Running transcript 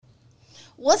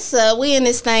What's up? We in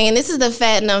this thing, and this is the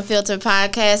Fat and Unfiltered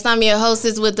podcast. I'm your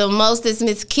hostess with the mostest,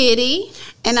 Miss Kitty.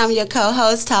 And I'm your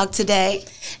co-host, Talk Today.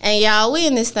 And y'all, we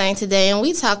in this thing today, and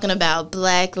we talking about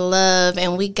black love,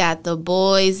 and we got the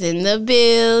boys in the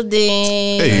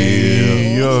building.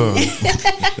 Hey, yo.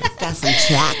 Got some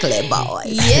chocolate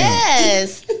boys.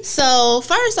 Yes. So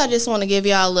first, I just want to give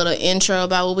y'all a little intro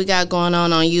about what we got going on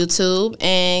YouTube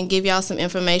and give y'all some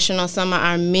information on some of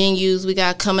our menus we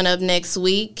got coming up next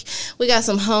week. We got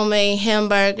some homemade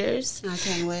hamburgers. I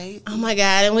can't wait. Oh, my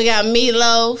God. And we got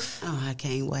meatloaf. Oh, I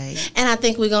can't wait. And I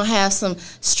think we're going to have some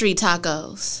street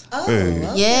tacos. Oh, Hey.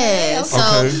 okay. Yeah. So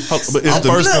But is I'm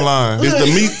first in line. Is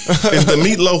the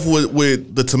meatloaf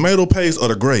with the tomato paste or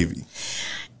the gravy?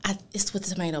 it's with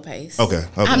tomato paste. Okay.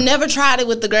 I've never tried it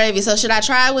with the gravy. So should I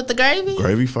try it with the gravy?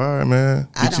 Gravy fire, man.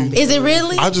 I don't Is it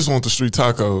really? I just want the street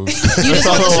tacos. You just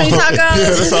want the street tacos? Yeah,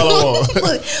 that's all I want.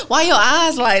 Look, why your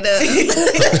eyes like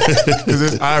that?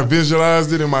 Because I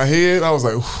visualized it in my head. I was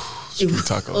like, street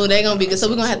tacos. Oh, they're going to be good. So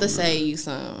we're going to have to save you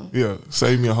some. Yeah,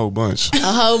 save me a whole bunch. A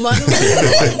whole bunch?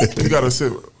 You got to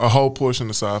set a whole portion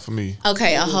aside for me.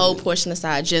 Okay, a whole portion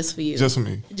aside just for you. Just for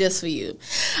me. Just for you.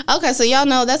 Okay, so y'all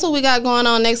know that's what we got going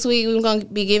on next week. We're going to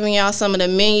be giving y'all some of the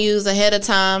menus ahead of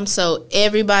time so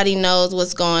everybody knows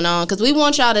what's going on. Because we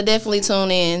want y'all to definitely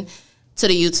tune in to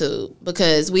the YouTube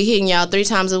because we hitting y'all 3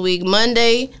 times a week,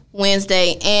 Monday,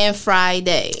 Wednesday, and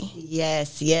Friday.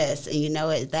 Yes. And you know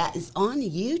it, that is on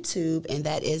YouTube, and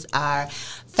that is our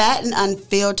Fat and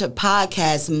Unfiltered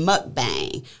podcast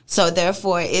mukbang. So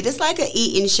therefore, it is like an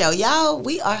eating show. Y'all,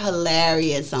 we are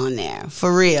hilarious on there.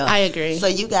 For real. I agree. So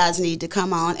you guys need to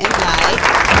come on and like,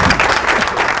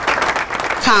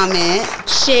 comment,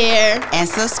 Share. and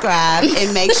subscribe,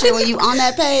 and make sure when you on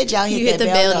that page, y'all You hit hit that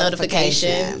the bell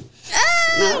notification.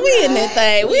 We in that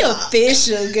thing. We Yeah.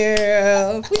 official,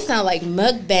 girl. We sound like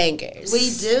mukbangers. We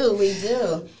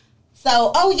do.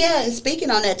 So, and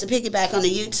speaking on that, to piggyback on the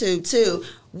YouTube too,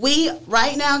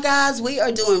 right now, guys, we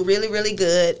are doing really, really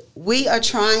good. We are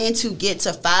trying to get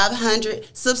to 500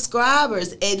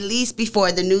 subscribers at least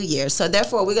before the new year. So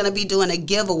therefore, we're going to be doing a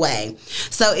giveaway.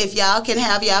 So if y'all can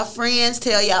have y'all friends,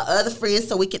 tell y'all other friends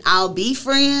so we can all be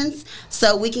friends,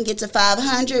 so we can get to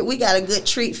 500, we got a good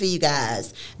treat for you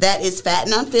guys. That is Fat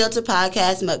and Unfiltered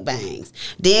Podcast Mukbangs.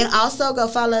 Then also go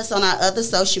follow us on our other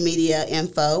social media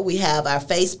info. We have our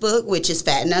Facebook, which is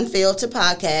Fat and Unfiltered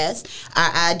Podcast.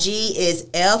 Our IG is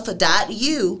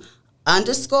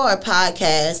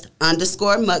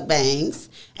f.u_podcast_mukbangs.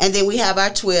 And then we have our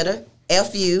Twitter,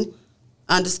 FU_mukbangs.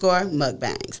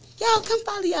 Y'all come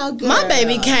follow y'all girl. My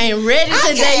baby came ready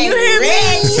today. You hear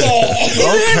me?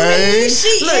 Okay.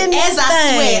 She Look, in this as I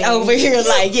thing. sweat over here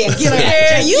like, yeah, get her out.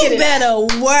 Girl, Just you get it out.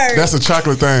 better work. That's a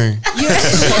chocolate thing. We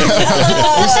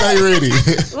stay ready.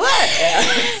 What?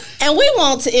 And we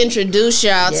want to introduce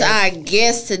y'all to Yes. our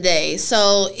guest today.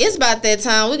 So it's about that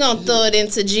time. We're going to throw it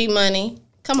into G Money.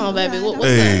 Come on, baby. What's up?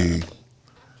 Hey.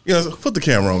 Put the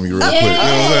camera on me real quick. You know what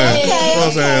I'm saying? You know what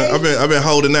I'm saying? I've been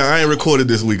holding out. I ain't recorded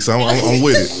this week, so I'm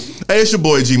with it. Hey, it's your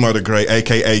boy G Mother Gray,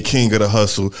 aka King of the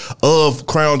Hustle of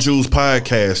Crown Jewels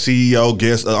Podcast, CEO,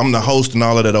 guest. I'm the host and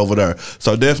all of that over there.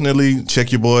 So definitely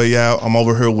check your boy out. I'm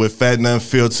over here with Fat and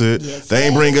Unfiltered. Yes, they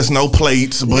ain't bring us no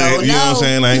plates, but you know what I'm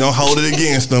saying? I ain't gonna hold it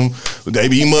against them. They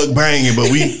be muk banging, but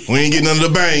we ain't getting none of the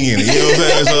banging. You know what I'm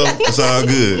saying? So it's all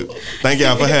good. Thank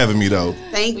y'all for having me though.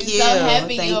 Thank you. So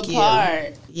happy Thank you're a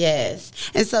part. Yes.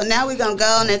 And so now we're going to go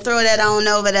on and throw that on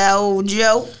over to old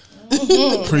Joe.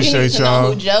 Appreciate You know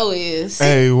y'all. who Joe is.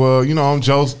 Hey, well, I'm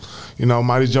Joe.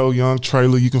 Mighty Joe Young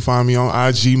Trailer. You can find me on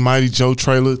IG, Mighty Joe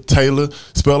Trailer Taylor,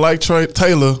 spelled like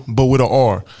Taylor, but with an R.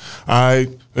 All right,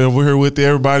 and we're here with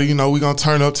everybody. We're going to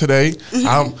turn up today.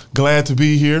 I'm glad to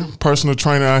be here. Personal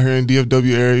trainer out here in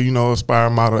DFW area, aspire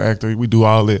model actor. We do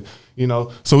all that,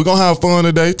 So we're going to have fun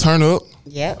today. Turn up.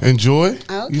 Yep. Enjoy.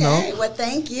 Okay. Well,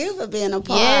 thank you for being a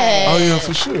part. Yeah. Oh, yeah,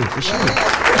 for sure.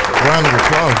 Round of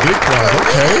applause. Big applause.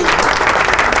 Okay.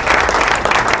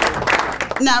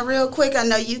 Now, real quick, I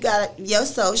know you got your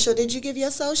social. Did you give your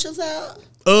socials out?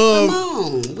 Come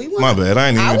on. My bad. I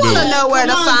ain't even I do want to it. know where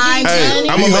to Come on, find G. Hey, you.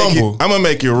 I'm Be gonna humble.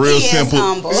 make it real He is simple,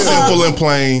 humble. simple and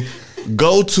plain.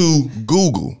 Go to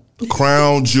Google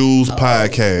Crown Jewels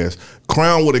Podcast.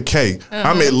 Crown with a K.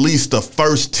 I'm at least the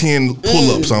first 10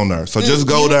 pull-ups on there. So just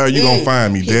go there. You're going to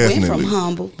find me, He went definitely. from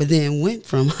humble, but then went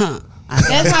from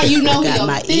That's how you know got he's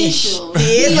my official. He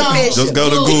is Yeah. official. Just go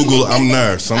to Google. I'm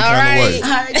there some All kind right. of way. All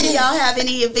right, do y'all have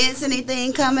any events,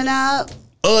 anything coming up?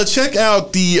 Check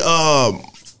out the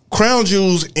Crown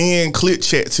Jewels and Clit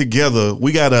Chat together.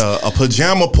 We got a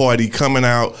pajama party coming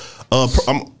out.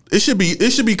 It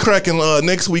should be cracking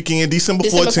next weekend, December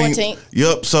 14th.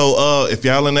 Yep. So if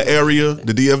y'all in the area,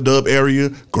 the DF Dub area,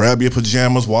 grab your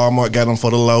pajamas. Walmart got them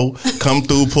for the low. Come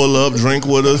through, pull up, drink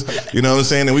with us. You know what I'm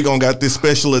saying? And we gonna got this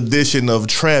special edition of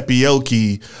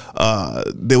Trapioke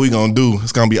that we gonna do.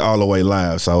 It's gonna be all the way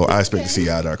live. So I expect to see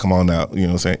y'all there. Come on out. You know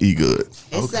what I'm saying? Eat good.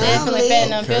 Definitely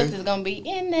Fat and Unfiltered is gonna be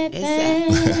in that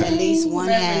thing. At least one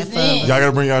half of it. Y'all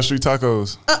gotta bring y'all street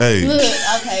tacos. Hey. Look,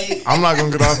 okay. I'm not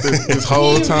gonna get off this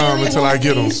whole time until I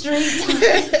get them.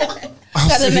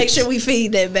 Gotta make sure we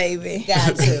feed that baby.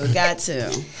 Got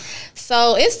to.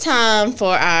 So it's time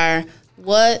for our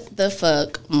what the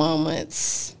fuck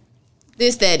moments.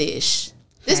 That ish.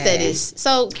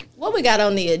 So what we got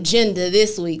on the agenda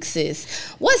this week,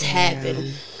 sis? What's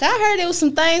happened? I heard there was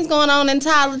some things going on in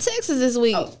Tyler, Texas this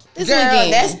week. This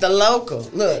weekend. That's the local.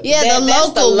 Look. Yeah,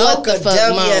 that's the local what the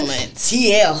fuck moment.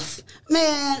 TF.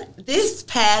 Man, this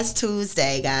past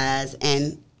Tuesday, guys,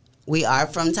 and we are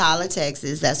from Tyler,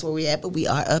 Texas. That's where we at, but we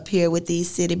are up here with these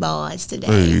city boys today.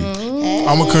 Hey.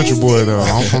 I'm a country boy, though.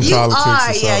 I'm from Tyler,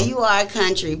 Texas. Yeah, you are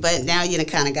country, but now you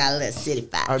kind of got a little city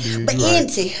vibe. I do. But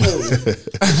anywho,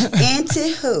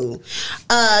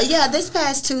 yeah, this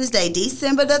past Tuesday,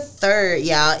 December the 3rd,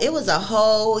 y'all, it was a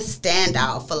whole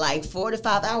standoff for like 4 to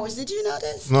 5 hours. Did you know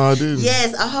this? No, I didn't.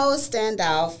 Yes, a whole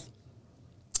standoff.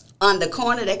 On the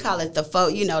corner, they call it the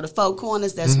four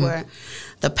corners. That's where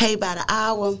the pay by the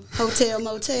hour hotel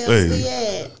motels be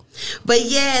at. But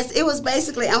yes, it was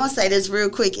basically, I'm going to say this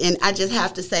real quick, and I just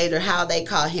have to say how they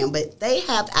call him. But they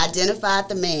have identified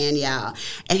the man, y'all.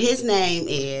 And his name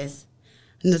is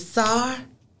Nasar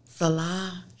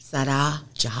Salah Sadah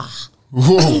Jah.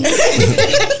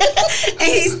 And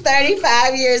he's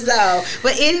 35 years old.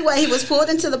 But anyway, he was pulled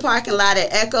into the parking lot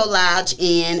at Echo Lodge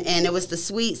Inn, and it was the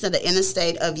suites of the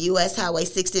interstate of U.S. Highway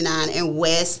 69 and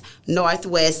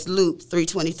Northwest Loop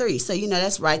 323. So,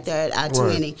 that's right there at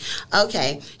I-20. Right.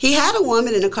 Okay. He had a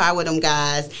woman in the car with him,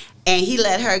 guys, and he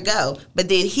let her go. But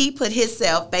then he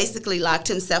basically locked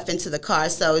himself into the car,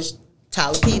 so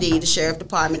Tyler PD, the sheriff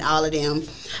department, all of them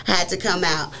had to come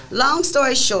out. Long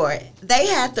story short, they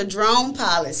had the drone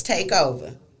pilots take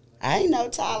over. I didn't know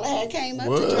Tyler had came up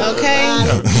to drone. Okay.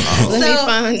 Let me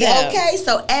find out. Okay,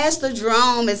 so as the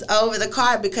drone is over the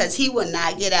car, because he would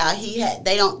not get out,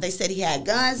 they said he had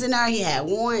guns in there, he had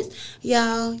warrants.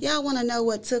 Y'all want to know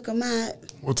what took him out?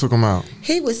 What took him out?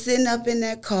 He was sitting up in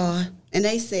that car, and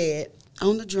they said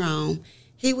on the drone,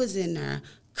 he was in there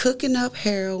cooking up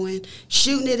heroin,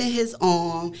 shooting it in his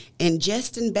arm,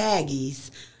 ingesting baggies,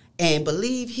 and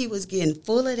believe he was getting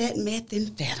full of that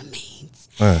methamphetamines.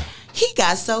 He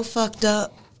got so fucked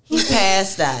up, he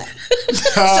passed out.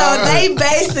 So they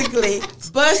basically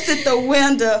busted the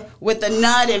window with the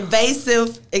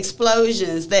non-invasive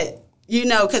explosions that,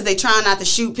 because they try not to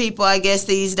shoot people, I guess,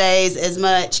 these days as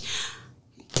much.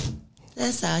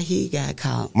 That's how he got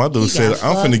caught. My dude said,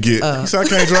 I'm finna get, he said, I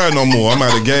can't drive no more. I'm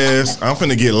out of gas. I'm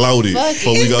finna get loaded.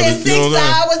 Before we go to, 6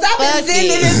 hours. I've been sitting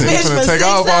in this bitch for 6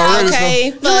 hours.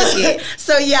 Okay, fuck it.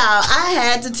 So, y'all, I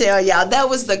had to tell y'all, that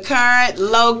was the current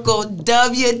local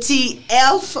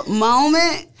WTF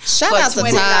moment. Shout out to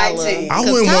Tyler. I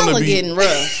wouldn't want to be getting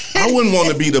rough. I wouldn't want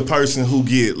to be the person who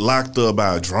get locked up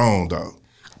by a drone, though.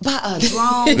 By a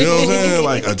drone. You know what I'm saying?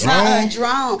 Like a drone? By a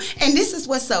drone. And this is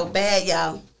what's so bad,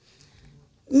 y'all.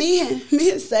 Me and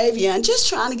Savion just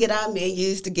trying to get our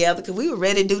menus together because we were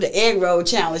ready to do the egg roll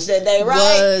challenge that day, right?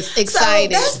 Was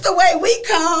excited. So that's the way we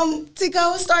come to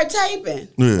go start taping.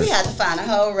 Yeah. We had to find a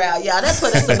whole route, y'all. That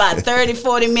put us about 30,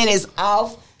 40 minutes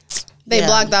off. They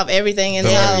blocked off everything in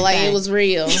Tyler like it was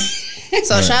real.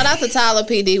 So shout out to Tyler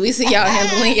PD. We see y'all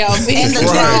handling y'all business. And the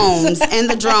drones and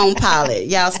the drone pilot.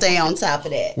 Y'all stay on top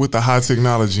of that. With the high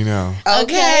technology now.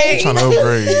 Okay. Trying to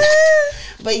upgrade.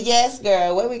 But yes,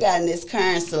 girl, what we got in this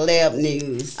current celeb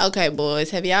news? Okay,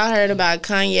 boys. Have y'all heard about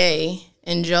Kanye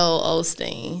and Joel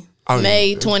Osteen? Oh,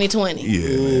 May 2020.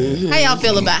 Yeah, man. How y'all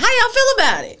feel about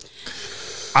it?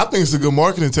 I think it's a good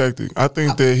marketing tactic. I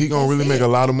think that he gonna really make a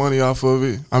lot of money off of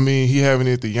it. I mean, he having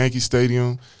it at the Yankee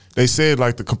Stadium. They said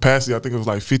like the capacity, I think it was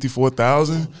like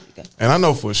 54,000. And I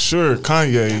know for sure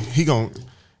Kanye, he gonna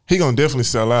definitely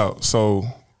sell out. So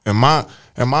in my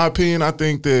opinion, I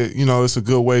think that, it's a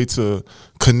good way to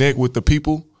connect with the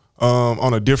people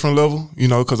on a different level,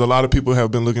 because a lot of people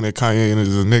have been looking at Kanye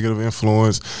as a negative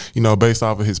influence, based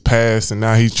off of his past, and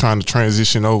now he's trying to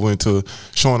transition over into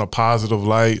showing a positive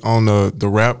light on the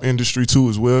rap industry too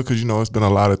as well, because, it's been a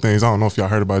lot of things. I don't know if y'all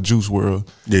heard about Juice WRLD.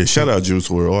 Yeah, shout out Juice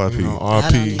WRLD, RIP.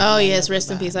 RIP. Oh, yes,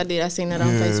 rest in peace. I seen that on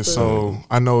Facebook. So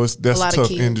I know that's a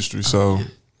tough industry, so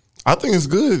I think it's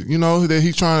good, that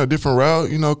he's trying a different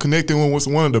route, connecting with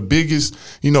one of the biggest,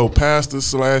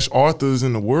 pastors / authors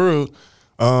in the world.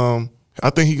 I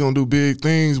think he's going to do big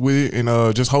things with it,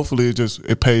 and just hopefully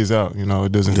it pays out,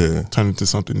 it doesn't turn into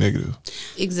something negative.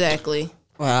 Exactly.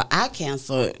 Well, I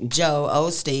canceled Joe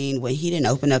Osteen when he didn't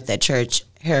open up that church,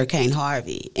 Hurricane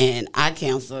Harvey, and I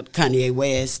canceled Kanye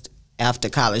West after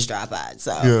College Dropout.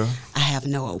 So I have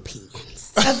no opinions.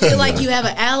 I feel like you have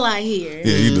an ally here.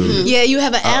 Yeah, you do. Yeah, you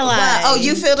have an ally. Oh,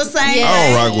 you feel the same? Yeah. I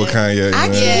don't rock with Kanye. I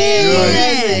man.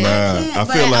 can't. Nah, I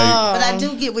feel but I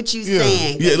do get what you're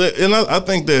saying. Yeah, and I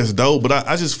think that's dope. But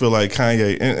I just feel like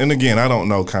Kanye, and again, I don't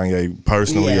know Kanye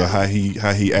personally or how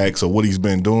he acts or what he's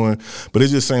been doing, but it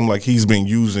just seemed like he's been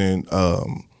using.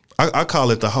 I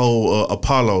call it the whole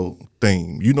Apollo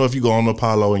theme. If you go on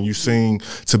Apollo and you sing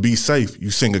To Be Safe, you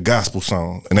sing a gospel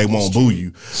song and they won't boo you.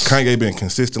 Kanye been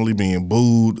consistently being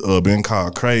booed, been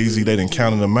called crazy. They didn't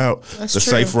count him out. That's the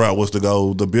true. safe route was to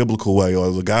go the biblical way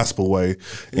or the gospel way.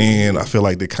 And I feel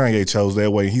like that Kanye chose that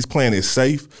way. He's playing it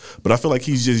safe, but I feel like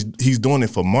he's doing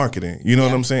it for marketing. You know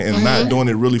what I'm saying? And not doing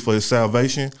it really for his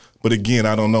salvation. But again,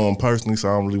 I don't know him personally, so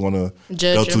I don't really want to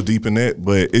go too deep in that.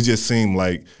 But it just seemed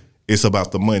like it's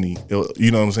about the money,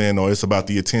 you know what I'm saying? Or it's about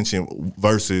the attention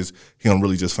versus him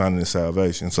really just finding his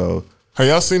salvation. So, have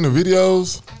y'all seen the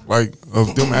videos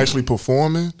of them actually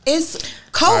performing? It's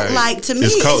cult-like to me.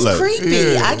 It's creepy.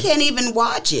 Yeah. I can't even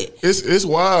watch it. It's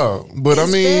wild, but It's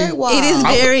very wild. It is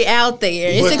very out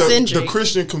there. It's eccentric. The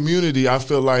Christian community, I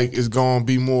feel like, is going to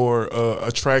be more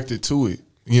attracted to it,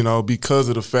 because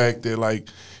of the fact that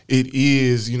it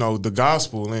is, the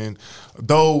gospel. And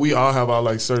though we all have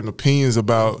our certain opinions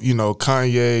about,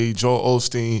 Kanye, Joel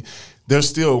Osteen, they're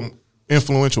still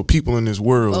influential people in this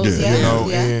world,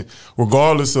 and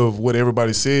regardless of what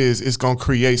everybody says, it's going to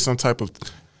create some type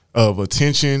of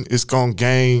attention. It's going to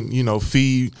gain,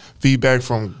 feedback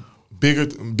from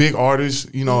big artists.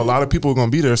 A lot of people are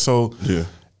going to be there. So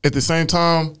at the same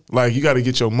time, you got to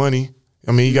get your money.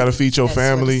 You got to feed your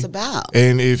family. That's what it's about.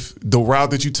 And if the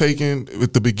route that you're taking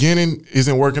at the beginning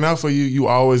isn't working out for you, you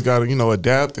always got to,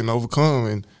 adapt and overcome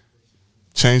and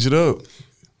change it up.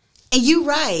 And you're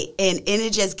right. And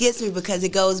it just gets me because it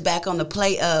goes back on the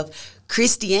play of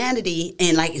Christianity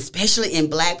and especially in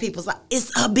black people's life,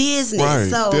 it's a business. Right,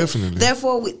 so definitely.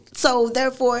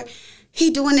 Therefore, he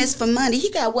doing this for money.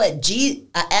 He got an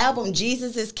album,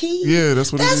 Jesus is King. Yeah,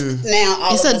 that's what it is. Now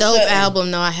it's a dope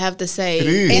album, though, I have to say. It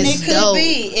is. And it could dope.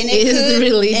 be. And it is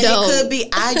really dope. It could be.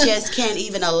 I just can't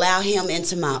even allow him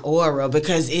into my aura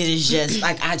because it is just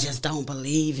I just don't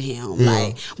believe him.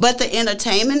 But the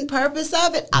entertainment purpose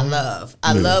of it, I love.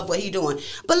 I love what he doing.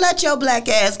 But let your black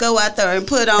ass go out there and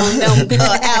put on them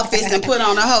outfits and put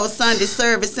on a whole Sunday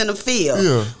service in the field.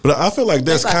 Yeah. But I feel like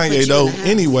that's Kanye though.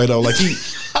 Anyway though,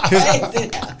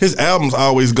 his albums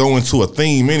always go into a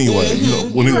theme anyway.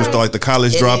 When he was the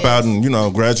college dropout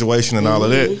and graduation and all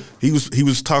of that, he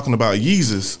was talking about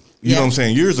Yeezus. You know what I'm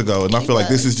saying, years ago, and I feel like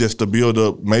this is just to build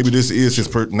up. Maybe this is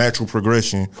his natural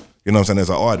progression. You know what I'm saying, as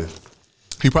an artist.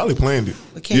 He probably planned it.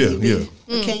 But can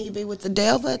you be with the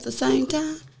devil at the same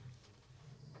time?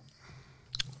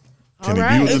 Can he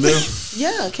be with the devil?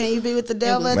 Yeah, can you be with the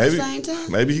devil at the same time?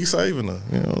 Maybe he's saving her.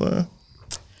 You know.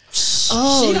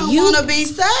 She don't want to be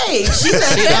saved. She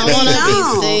don't want to be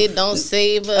saved. Don't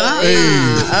save her. Okay,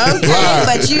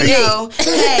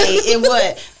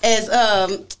 but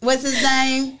what's his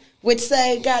name? Which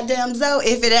say, goddamn Zoe,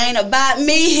 if it ain't about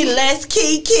me, let's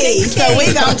kiki. So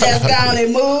we gonna just go on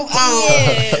and move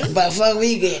on. But before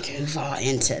we get too far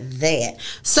into that.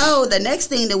 So the next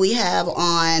thing that we have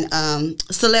on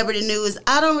celebrity news,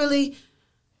 I don't really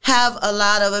have a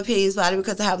lot of opinions about it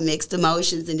because I have mixed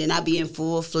emotions, and then I be in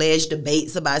full-fledged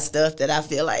debates about stuff that I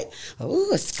feel like,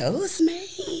 oh, excuse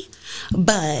me.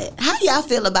 But how y'all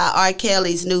feel about R.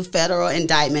 Kelly's new federal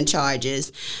indictment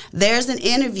charges? There's an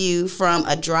interview from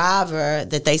a driver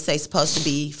that they say supposed to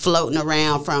be floating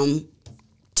around from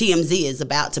TMZ is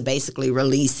about to basically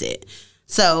release it.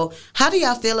 So how do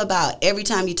y'all feel about every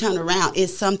time you turn around,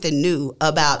 it's something new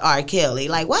about R. Kelly?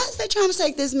 Why is they trying to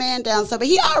take this man down? But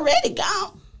he already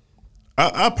gone.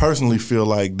 I personally feel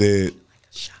like that.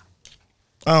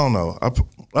 I don't know.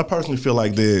 I personally feel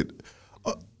like that.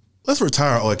 Let's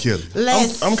retire R. Kelly.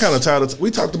 I'm kind of tired of.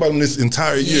 We talked about him this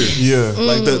entire year. Yeah.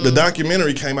 The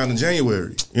documentary came out in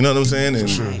January. You know what I'm saying?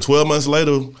 And 12 months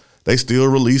later, they still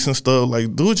releasing stuff.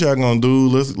 Do what y'all gonna do.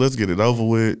 Let's get it over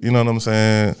with. You know what I'm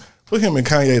saying? Put him and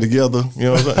Kanye together. You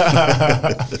know what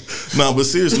I'm saying? No, but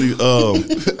seriously.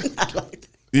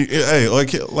 Hey,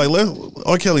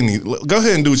 R. Kelly need go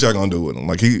ahead and do what y'all gonna do with him.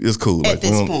 He is cool. At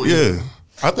this point. Yeah.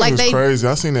 I think it's crazy.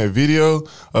 I seen that video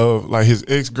of like his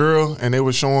ex-girl, and they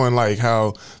were showing like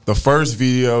how the first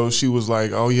video she was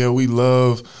like, "Oh yeah, we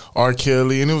love R.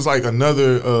 Kelly," and it was like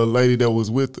another lady that was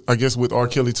with R.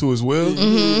 Kelly too as well.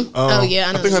 Mm-hmm. Oh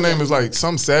yeah, I think her name is like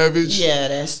some Savage. Yeah,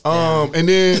 that's and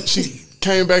then she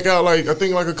came back out like I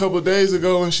think like a couple of days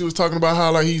ago, and she was talking about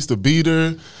how like he used to beat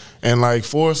her and like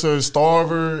force her, starve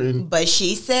her. But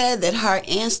she said that her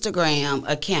Instagram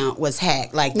account was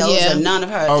hacked. Like those are none of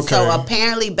hers. Okay. So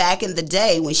apparently back in the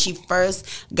day when she first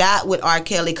got with R.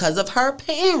 Kelly, because of her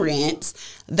parents,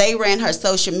 they ran her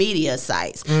social media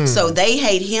sites. So they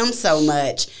hate him so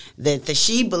much that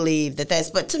she believed that's.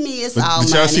 But to me, it's all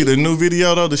Did y'all see the new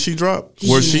video though that she dropped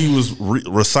where she was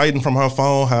reciting from her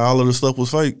phone how all of the stuff was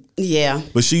fake? Yeah,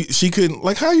 but she couldn't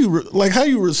how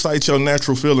you recite your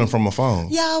natural feeling from a phone.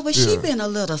 Y'all, but she been a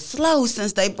little slow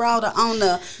since they brought her on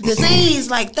the scenes.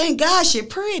 Like, thank God she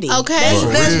pretty. Okay,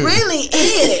 that's really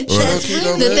it.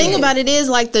 The thing about it is,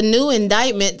 like, the new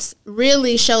indictments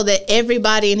really show that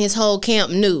everybody in his whole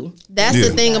camp knew. That's the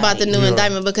thing about the new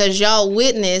indictment, because y'all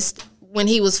witnessed when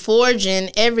he was forging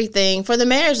everything for the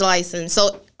marriage license.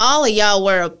 So all of y'all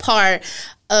were a part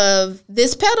of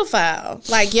this pedophile.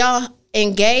 Like, y'all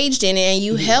engaged in it, and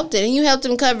you helped it, and you helped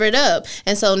him cover it up.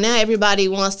 And so now everybody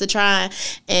wants to try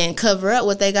and cover up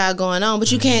what they got going on,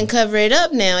 but you can't cover it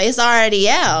up now. It's already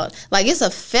out. Like, it's a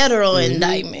federal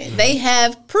indictment. They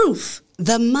have proof.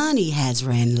 The money has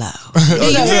ran low.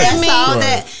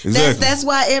 Exactly. That's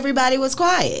why everybody was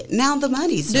quiet. Now the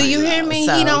money's Do you hear me?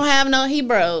 So, he don't have no, he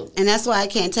broke. And that's why I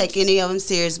can't take any of them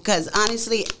serious, because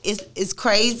honestly, it's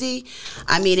crazy.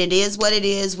 I mean, it is what it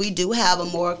is. We do have a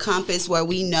moral compass where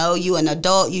we know you an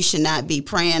adult, you should not be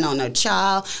preying on a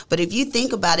child. But if you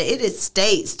think about it, it is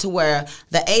states to where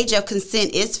the age of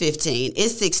consent is 15,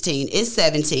 is 16, is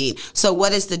 17. So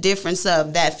what is the difference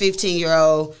of that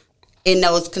 15-year-old in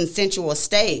those consensual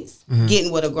states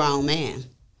getting with a grown man?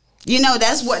 You know,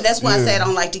 that's why I say I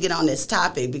don't like to get on this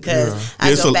topic, because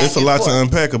it's a lot to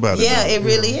unpack about it. Yeah, it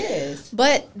really is.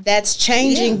 But that's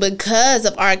changing because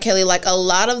of R. Kelly. Like, a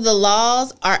lot of the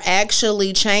laws are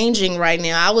actually changing right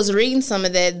now. I was reading some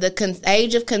of that. The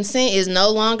age of consent is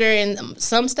no longer in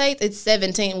some states. It's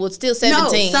 17. Well, it's still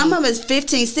 17. No, some of it's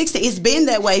 15, 16. It's been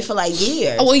that way for like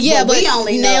years. Well, yeah, but we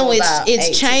only now know about it's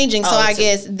 18. changing. So I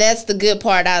guess that's the good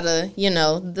part out of,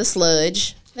 the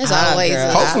sludge. There's always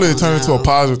hopefully it turns into a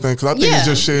positive thing, because I think it's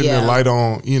just shedding the light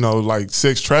on, like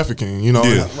sex trafficking. I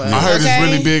heard it's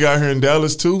really big out here in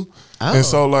Dallas too. And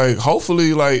so, like,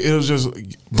 hopefully, like, it'll just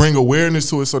bring awareness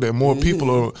to it so that more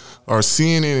people are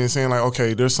seeing it and saying, like,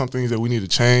 okay, there's some things that we need to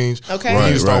change. Okay. We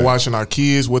need to start watching our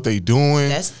kids, what they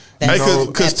doing.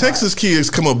 Because Texas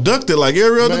kids come abducted like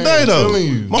every other day, though.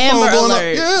 My phone going off.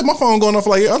 Yeah, my phone going off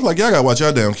like, I was like, y'all gotta watch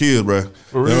y'all damn kids, bro.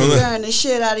 For real. Scaring the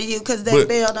shit out of you because that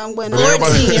bill done went up.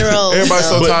 14-year-olds. Everybody's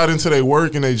so tied into their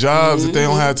work and their jobs that they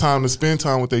don't have time to spend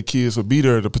time with their kids or be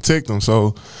there to protect them.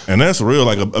 So, and that's real.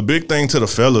 Like a big thing to the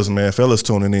fellas, man. Fellas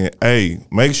tuning in. Hey,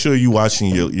 make sure you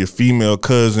watching your female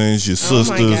cousins, your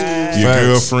sisters, your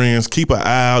girlfriends. Keep an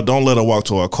eye out. Don't let her walk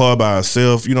to her car by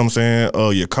herself. You know what I'm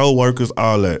saying? Your co-workers,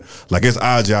 all that. Like, it's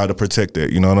our job to protect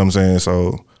that. You know what I'm saying?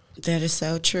 So that is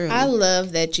so true. I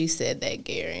love that you said that,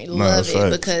 Gary. Love it,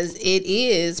 because it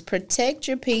is protect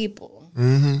your people.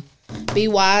 Be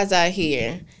wise out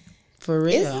here. For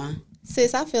real.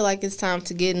 Sis, I feel like it's time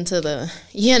to get into the,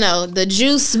 the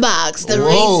juice box. The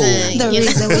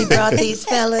reason we brought these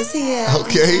fellas here.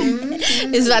 okay.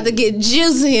 It's about to get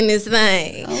juicy in this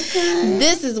thing. Okay.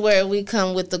 This is where we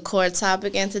come with the core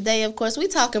topic. And today, of course, we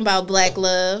talking about black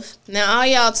love. Now, all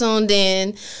y'all tuned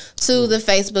in to the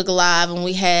Facebook Live, and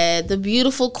we had the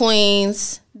beautiful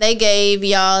queens. They gave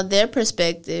y'all their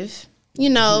perspective.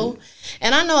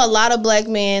 And I know a lot of black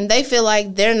men, they feel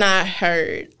like they're not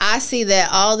heard. I see that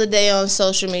all the day on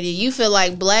social media. You feel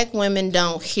like black women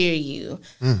don't hear you.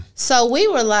 So we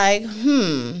were like,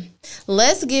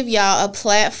 let's give y'all a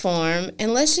platform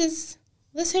and let's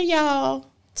hear y'all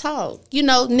talk.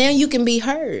 Now you can be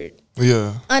heard.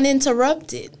 Yeah.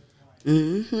 Uninterrupted.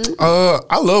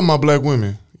 I love my black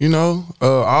women,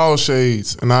 all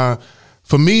shades. And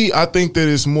for me, I think that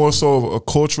it's more so of a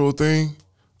cultural thing.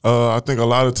 I think a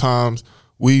lot of times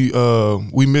we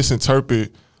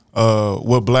misinterpret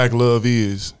what black love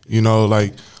is.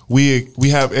 Like we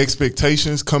have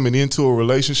expectations coming into a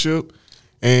relationship,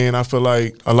 and I feel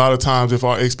like a lot of times if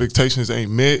our expectations ain't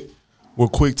met, we're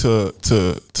quick to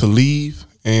leave.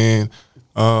 And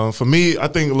for me, I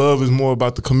think love is more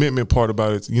about the commitment part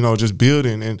about it. Just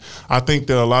building. And I think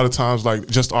that a lot of times, like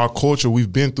just our culture,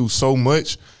 we've been through so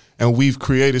much. and we've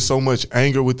created so much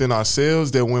anger within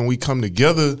ourselves that when we come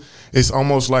together, it's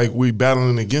almost like we're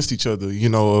battling against each other, you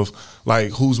know, of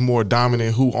like who's more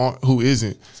dominant, who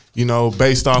isn't, you know,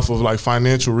 based off of like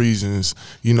financial reasons,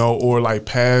 you know, or like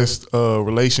past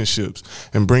relationships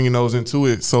and bringing those into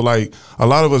it. So like a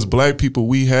lot of us Black people,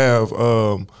 we have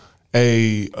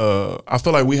I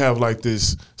feel like we have like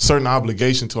this certain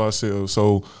obligation to ourselves.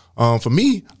 So for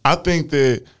me, I think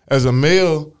that as a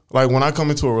male, like when I come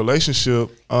into a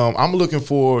relationship, I'm looking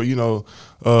for, you know,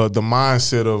 the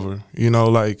mindset of her, you know,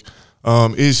 like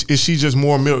is she just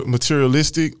more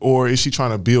materialistic, or is she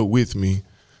trying to build with me,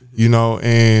 you know?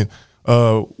 And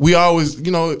we always,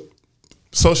 you know,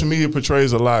 social media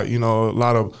portrays a lot, you know, a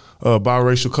lot of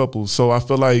biracial couples. So I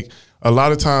feel like a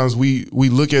lot of times we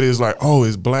look at it as like, oh,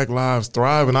 is Black lives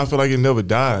thrive? And I feel like it never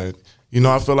died. You know,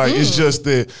 I feel like it's just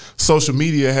that social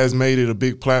media has made it a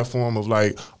big platform of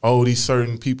like, oh, these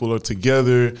certain people are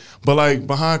together. But like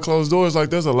behind closed doors, like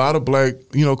there's a lot of Black,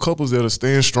 you know, couples that are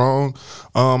staying strong.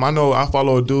 I know I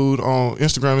follow a dude on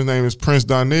Instagram. His name is Prince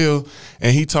Donnell,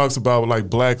 and he talks about like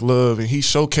Black love, and he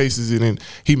showcases it, and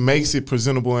he makes it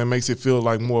presentable and makes it feel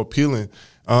like more appealing.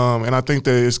 And I think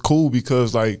that it's cool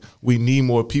because like we need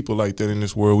more people like that in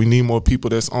this world. We need more people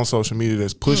that's on social media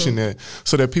that's pushing that,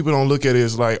 so that people don't look at it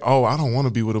as like, oh, I don't want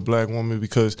to be with a Black woman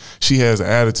because she has an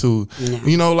attitude. Yeah.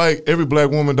 You know, like every Black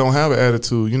woman don't have an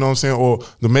attitude, you know what I'm saying? Or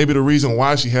maybe the reason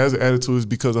why she has an attitude is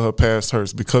because of her past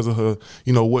hurts, because of her,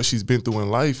 you know, what she's been through in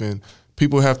life. And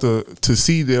people have to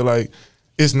see that like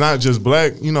it's not just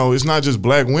Black, you know, it's not just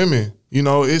Black women, you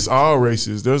know, it's all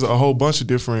races. There's a whole bunch of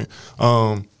different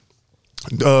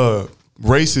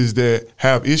races that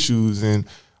have issues, and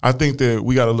I think that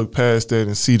we got to look past that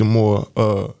and see the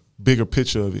more bigger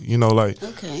picture of it. You know, like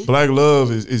Black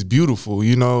love is beautiful.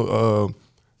 You know,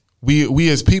 we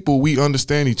as people, we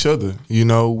understand each other. You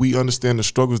know, we understand the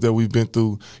struggles that we've been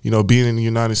through, you know, being in the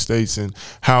United States and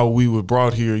how we were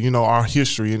brought here, you know, our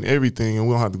history and everything. And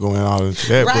we don't have to go in all into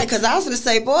that. Right, because I was going to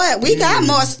say, boy, we got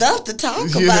more stuff to talk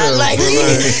about. Like,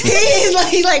 he's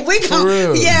like we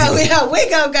going to we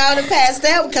gonna go to pass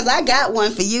that, because I got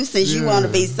one for you since you want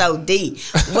to be so deep.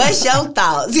 What's your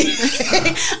thoughts?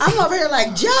 I'm over here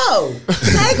like, Joe,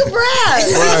 take a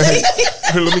breath. Right.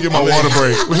 Here, let me get my water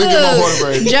break.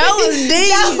 Joe was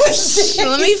deep.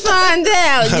 Let me find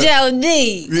out. Joe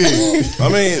deep. I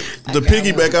mean, to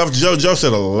piggyback off Joe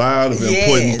said a lot of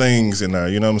important things in there.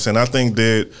 You know what I'm saying? I think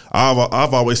that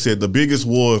I've always said the biggest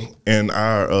war in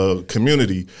our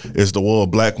community is the war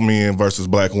of Black men versus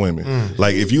Black women.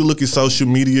 Like if you look at social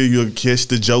media, you'll catch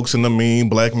the jokes and the meme.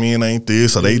 Black men ain't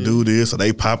this, or they do this, or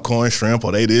they popcorn shrimp,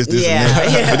 or they this and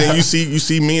that. But then you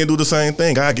see men do the same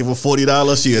thing. I give a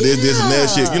 $40 shit, this and that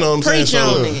shit. You know what I'm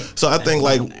saying? So I think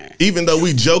like even though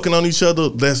we joking on each other,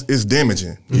 it's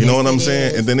damaging. You know what I'm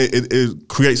saying? And then it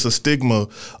creates a stigma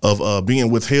of being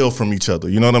withheld from each other.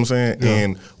 You know what I'm saying? Yeah.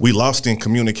 And we lost in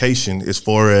communication as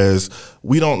far as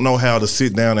we don't know how to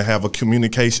sit down and have a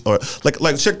communication. Or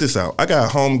like check this out. I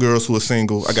got homegirls who are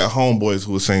single. I got homeboys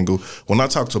who are single. When I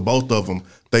talk to both of them,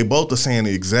 they both are saying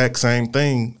the exact same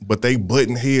thing, but they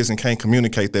button heads and can't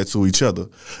communicate that to each other.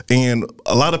 And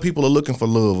a lot of people are looking for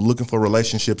love, looking for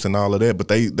relationships and all of that, but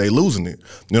they losing it.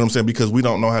 You know what I'm saying? Because we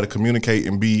don't know how to communicate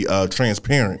and be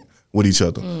transparent with each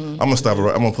other. I'm gonna stop it.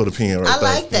 I'm gonna put a pin right there.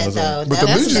 I like that though. But the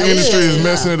music industry is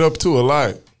messing it up too a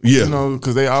lot. Yeah, you know,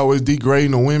 because they always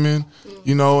degrading the women.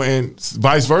 You know, and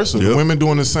vice versa. Yep. The women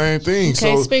doing the same thing. You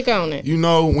can't speak on it. You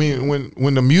know,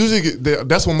 when the music,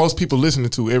 that's what most people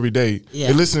listening to every day. Yeah.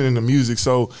 They're listening to music.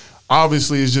 So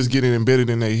obviously it's just getting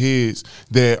embedded in their heads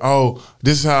that, oh,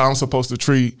 this is how I'm supposed to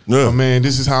treat a man.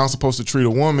 This is how I'm supposed to treat a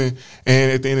woman.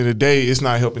 And at the end of the day, it's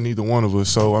not helping either one of us.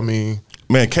 So, I mean.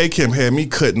 Man, K-Kim had me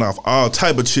cutting off all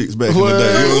type of chicks back in the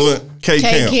day. You know what?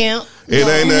 K-Kim. It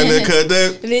ain't nothing that cut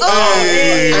that.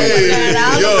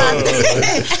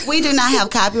 We do not have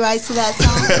copyrights to that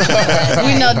song.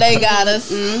 We know they got us.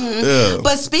 Yeah.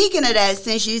 But speaking of that,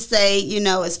 since you say, you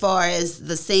know, as far as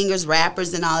the singers,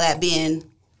 rappers, and all that being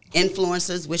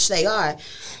influencers, which they are,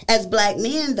 as Black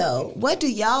men, though, what do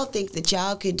y'all think that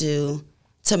y'all could do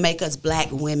to make us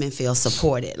Black women feel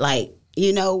supported? Like,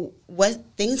 you know, what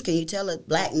things can you tell a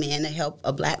Black man to help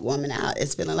a Black woman out?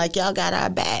 It's feeling like y'all got our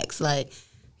backs. Like,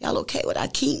 y'all okay with our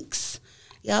kinks?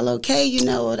 Y'all okay, you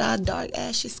know, with our dark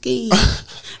ashy skin?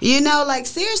 You know, like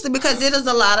seriously, because it is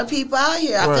a lot of people out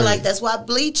here. I feel like that's why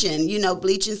bleaching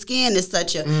skin is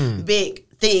such a big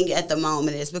thing at the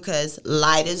moment, is because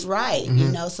light is right, you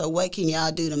know? So what can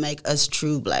y'all do to make us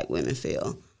true Black women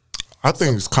feel? I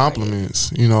think it's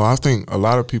compliments. You know, I think a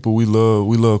lot of people, we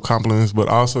love compliments, but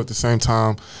also at the same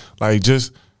time, like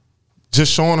just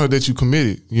showing her that you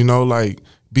committed, you know, like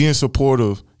being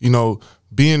supportive, you know,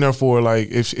 being there for her, like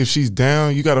if she's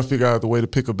down, you got to figure out the way to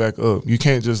pick her back up. You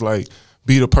can't just like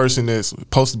be the person that's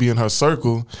supposed to be in her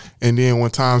circle, and then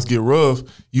when times get rough,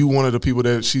 you one of the people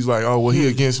that she's like, oh, well, he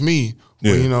against me.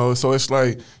 Yeah. Well, you know, so it's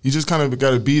like you just kind of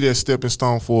got to be that stepping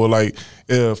stone for like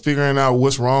figuring out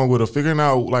what's wrong with her, figuring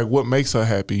out like what makes her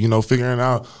happy, you know, figuring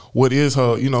out what is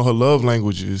her, you know, her love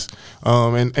languages,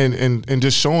 and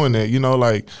just showing that, you know,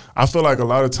 like I feel like a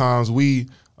lot of times we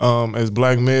as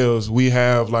black males, we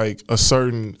have like a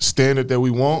certain standard that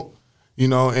we want, you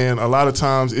know, and a lot of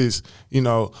times it's, you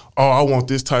know, oh, I want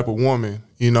this type of woman,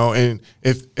 you know, and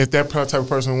if that type of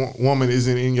person, woman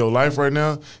isn't in your life right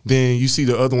now, then you see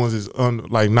the other ones as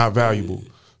like not valuable.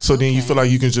 So then you feel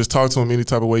like you can just talk to them any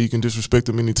type of way, you can disrespect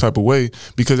them any type of way,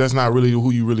 because that's not really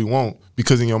who you really want,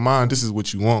 because in your mind, this is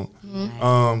what you want.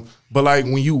 Mm-hmm. But like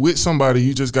when you with somebody,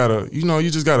 you just gotta,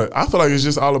 I feel like it's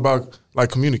just all about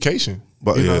like communication.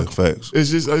 But you yeah, know? Facts.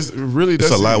 It's really, it's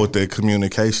a lot with that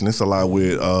communication. It's a lot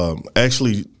with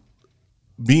actually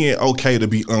being okay to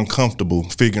be uncomfortable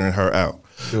figuring her out.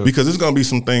 Yeah. Because there's gonna be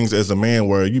some things as a man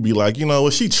where you be like, you know,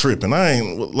 well, she tripping. I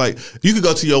ain't like. You could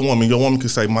go to your woman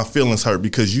could say, my feelings hurt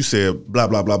because you said blah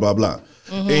blah blah blah blah,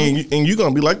 and you're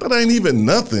gonna be like, that ain't even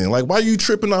nothing. Like, why you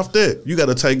tripping off that? You got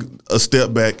to take a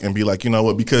step back and be like, you know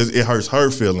what? Because it hurts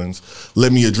her feelings.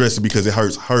 Let me address it because it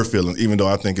hurts her feelings, even though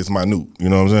I think it's minute. You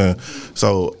know what I'm saying?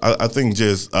 So I think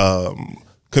just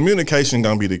communication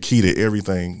gonna be the key to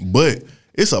everything, but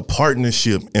it's a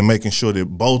partnership in making sure that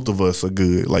both of us are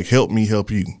good. Like, help me,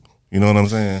 help you. You know what I'm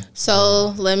saying?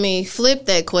 So let me flip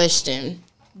that question.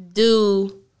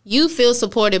 Do you feel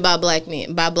supported by black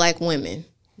men, by black women?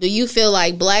 Do you feel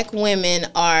like black women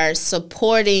are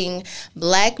supporting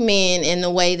black men in the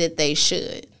way that they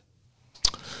should?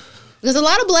 Because a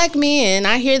lot of black men,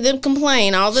 I hear them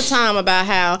complain all the time about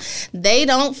how they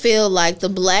don't feel like the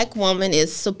black woman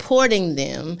is supporting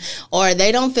them, or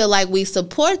they don't feel like we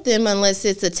support them unless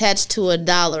it's attached to a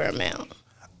dollar amount.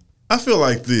 I feel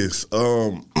like this.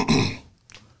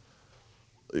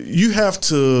 You have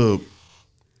to,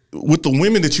 with the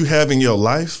women that you have in your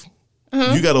life,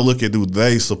 you got to look at, do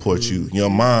they support you? Your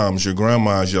moms, your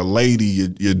grandmas, your lady,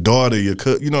 your daughter, you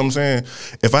know what I'm saying?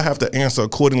 If I have to answer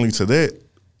accordingly to that,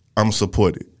 I'm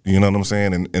supported. You know what I'm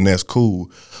saying? And that's cool.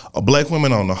 Black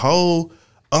women on the whole,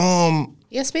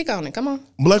 yeah, speak on it. Come on.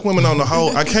 Black women on the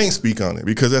whole, I can't speak on it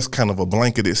because that's kind of a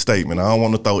blanketed statement. I don't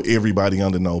want to throw everybody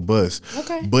under no bus.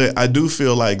 Okay. But I do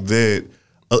feel like that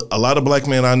a lot of black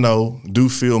men I know do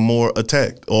feel more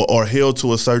attacked or held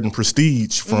to a certain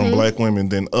prestige from black women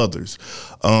than others.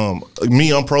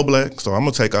 Me, I'm pro-black, so I'm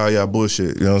going to take all y'all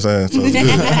bullshit. You know what I'm saying? So it's good.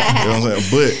 You know what I'm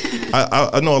saying?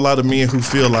 But I know a lot of men who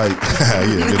feel like, yeah,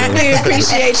 you know, we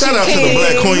appreciate shout out to the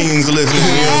black queens listening.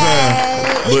 You know what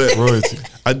I'm saying? But royalty.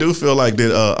 I do feel like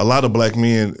that a lot of black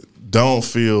men don't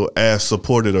feel as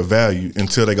supported or valued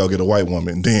until they go get a white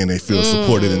woman. Then they feel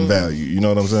supported and valued. You know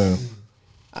what I'm saying?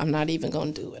 I'm not even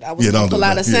going to do it. I was going to pull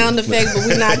out a sound effect, but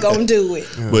we're not going to do it.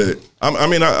 Yeah. But,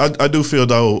 I do feel,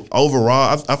 though,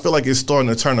 overall, I feel like it's starting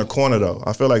to turn a corner, though.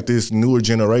 I feel like this newer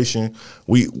generation,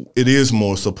 it is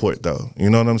more support, though. You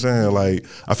know what I'm saying? Like,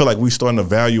 I feel like we starting to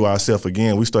value ourselves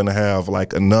again. We starting to have,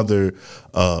 like, another,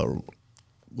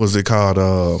 what's it called?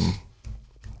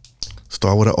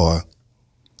 Start with an R.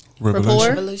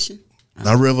 Revolution.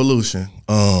 Not revolution.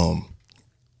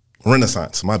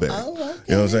 Renaissance, my bad. Oh, okay.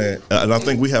 You know what I'm saying? And I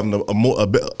think we have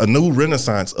a new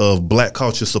renaissance of black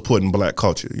culture supporting black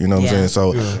culture. You know what I'm saying?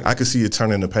 So I can see it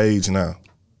turning the page now.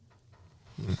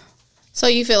 So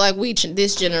you feel like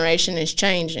this generation is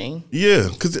changing? Yeah,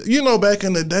 because, you know, back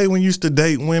in the day when you used to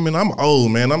date women, I'm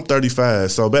old, man. I'm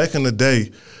 35. So back in the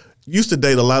day, used to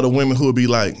date a lot of women who would be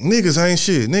like, niggas ain't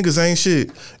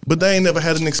shit. But they ain't never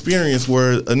had an experience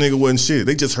where a nigga wasn't shit.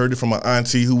 They just heard it from an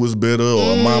auntie who was bitter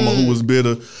or a mama who was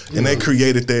bitter, and they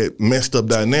created that messed up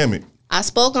dynamic. I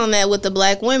spoke on that with the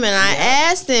black women. I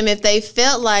asked them if they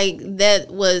felt like that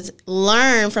was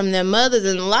learned from their mothers,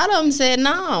 and a lot of them said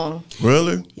no.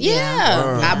 Really?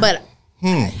 Yeah. But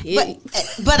no,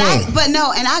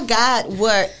 and I got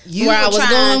where I was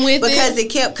going with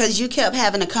because you kept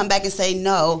having to come back and say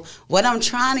no. What I'm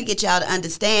trying to get y'all to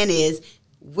understand is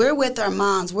we're with our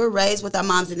moms. We're raised with our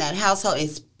moms in that household,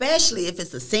 especially if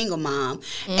it's a single mom.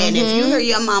 And if you hear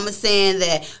your mama saying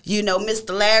that, you know,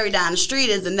 Mr. Larry down the street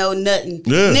is a know nothing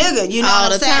nigga, you know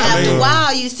what I'm saying? After a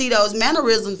while, you see those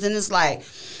mannerisms, and it's like.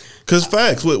 Because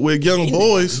facts, with young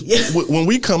boys, when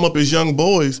we come up as young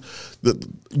boys,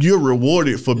 you're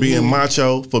rewarded for being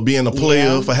macho, for being a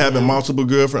player, for having multiple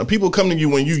girlfriends. People come to you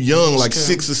when you're young, like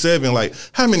 6 or 7, like,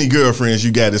 how many girlfriends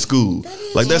you got at school?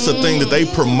 Like, that's a thing that they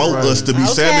promote us to be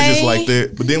savages like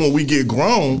that. But then when we get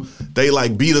grown, they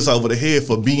like beat us over the head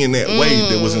for being that way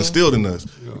that was instilled in us.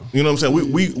 You know what I'm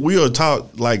saying? We are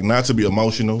taught like not to be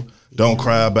emotional. Don't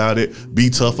cry about it. Be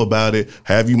tough about it.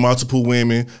 Have you multiple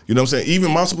women. You know what I'm saying?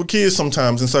 Even multiple kids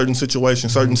sometimes in certain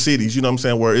situations, certain cities, you know what I'm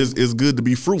saying, where it's good to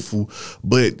be fruitful.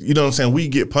 But, you know what I'm saying, we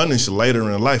get punished later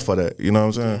in life for that. You know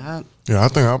what I'm saying? Yeah, I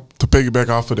think to piggyback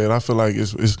off of that, I feel like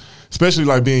it's especially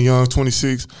like being young,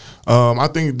 26. I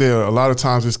think there a lot of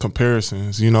times it's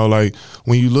comparisons. You know, like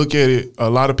when you look at it, a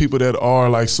lot of people that are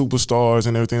like superstars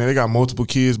and everything, they got multiple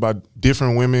kids by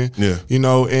different women. Yeah. You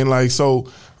know, and like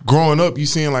so. Growing up, you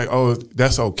seeing like, oh,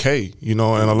 that's okay, you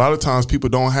know, and a lot of times people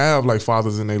don't have like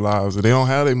fathers in their lives, or they don't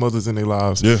have their mothers in their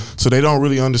lives, so they don't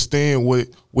really understand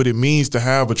what it means to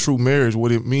have a true marriage,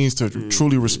 what it means to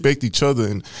truly respect each other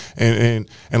and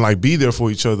like be there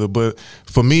for each other. But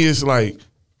for me, it's like,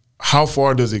 how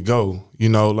far does it go? You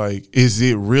know, like, is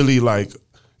it really like,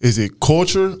 is it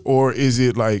culture or is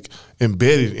it like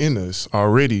embedded in us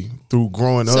already through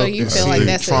growing up? So you feel like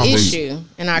that's an issue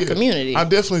in our community? I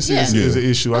definitely see it as an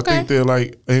issue. Okay. I think they're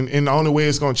like, and the only way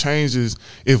it's going to change is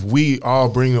if we all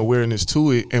bring awareness to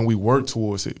it and we work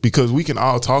towards it, because we can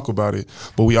all talk about it,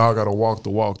 but we all got to walk the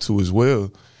walk too as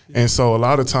well. And so a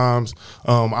lot of times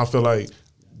I feel like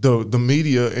the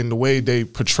media and the way they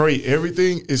portray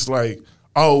everything is like,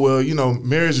 oh, well, you know,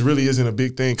 marriage really isn't a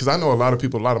big thing. Because I know a lot of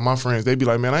people, a lot of my friends, they be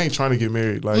like, man, I ain't trying to get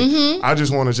married. Like, I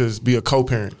just want to just be a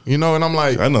co-parent, you know? And I'm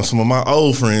like, I know some of my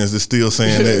old friends that still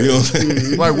saying that, you know what I'm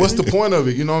saying? Like, what's the point of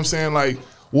it? You know what I'm saying? Like,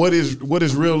 what is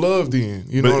real love then?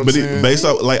 You know what I'm saying? Based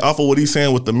off of what he's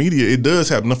saying with the media, it does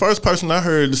happen. The first person I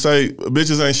heard to say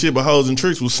bitches ain't shit but hoes and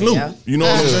tricks was Snoop. Yeah. You know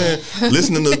what I'm saying?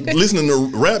 listening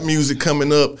to rap music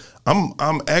coming up,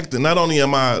 I'm acting. Not only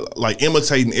am I like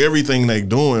imitating everything they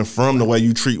doing, from the way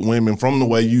you treat women, from the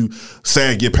way you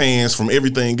sag your pants, from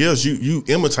everything else, you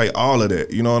imitate all of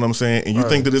that. You know what I'm saying? And you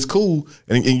think that it's cool,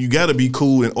 and you got to be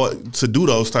cool to do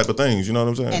those type of things. You know what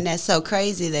I'm saying? And that's so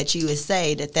crazy that you would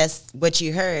say that that's what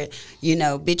you heard. You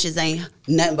know, bitches ain't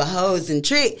nothing but hoes and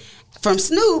trick from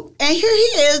Snoop, and here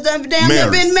he is, damn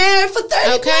near been married for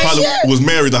 30 Probably years. was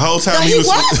married the whole time. So he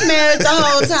was married the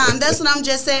whole time. That's what I'm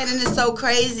just saying, and it's so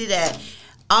crazy that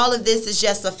all of this is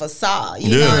just a facade.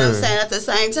 You know what I'm saying? At the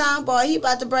same time, boy, he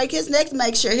about to break his neck to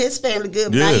make sure his family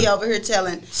good. But now he over here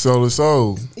telling soul to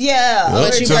soul.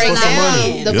 But you break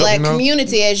down the black you know?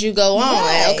 community as you go on.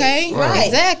 Right, Okay, right.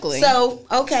 Exactly. So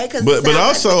because but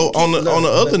also on the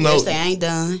other note, I ain't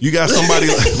done. you got somebody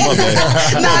like my bad.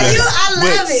 I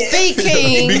love it.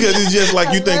 Speaking. Because it's just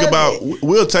like you think about,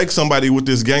 we'll take somebody with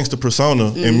this gangster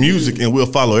persona in music and we'll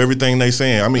follow everything they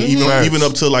saying. I mean, even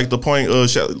up to like the point of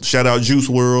shout out Juice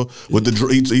WRLD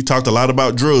with he talked a lot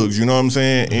about drugs, you know what I'm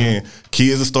saying? And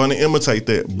kids are starting to imitate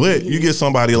that. But you get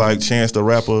somebody like Chance the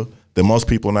Rapper that most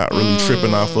people not really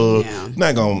tripping off of.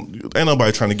 Ain't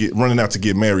nobody trying to running out to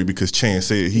get married because Chance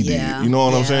said he did. You know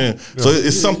what I'm saying? So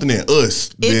it's something in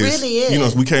us. It really is. You know,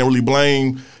 we can't really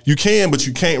blame. You can, but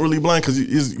you can't really blame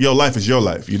because your life is your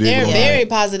life. You There are very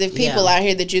positive people out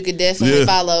here that you could definitely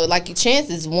follow. Like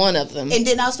Chance is one of them. And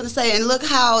then I was going to say, and look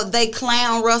how they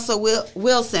clown Russell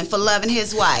Wilson for loving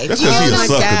his wife. That's because he's a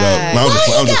sucker, though. No,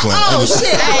 I'm just playing. Oh,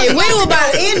 shit. Hey, we were about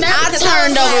I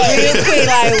turned over real quick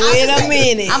like, wait a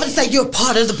minute. I'm going to say you're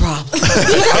part of the problem.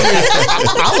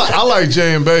 I like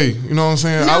Jay and Bay. You know what I'm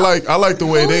saying? No. I like the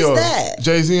way they are. That?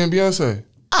 Jay-Z and Beyonce.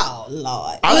 Oh,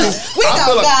 Lord. Only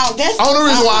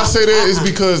reason why I say that is Uh-huh.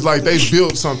 because like they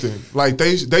built something. Like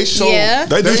they show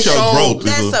they do show growth.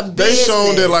 That's a They business.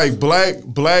 shown that like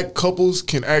black couples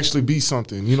can actually be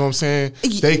something. You know what I'm saying?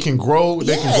 They can grow.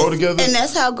 They can grow together. And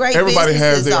that's how great everybody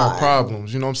has businesses their are. own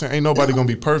problems. You know what I'm saying? Ain't nobody gonna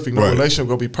be perfect. No relationship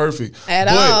gonna be perfect At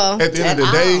but all. At the end of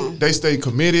the day, they stay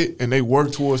committed and they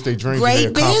work towards their dreams. Great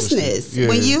and their business.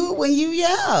 accomplishments. When you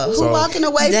who So- walking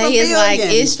away from That is billions? like,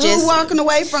 it's Who just walking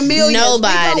away from millions?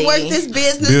 nobody. We gonna work this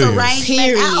business Billions.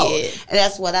 arrangement out. Period. And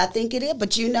that's what I think it is.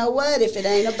 But you know what? If it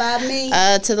ain't about me.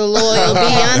 To the loyal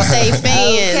Beyonce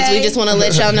fans, we just want to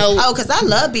let y'all know. Oh, because I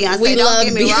love Beyonce. We Don't love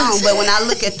get me wrong, Beyonce. but when I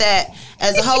look at that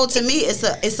as a whole, to me,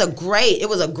 it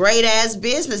was a great ass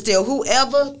business deal.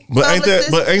 Whoever, But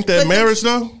ain't that marriage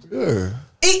though? Yeah.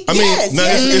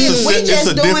 It's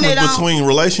a difference between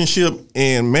relationship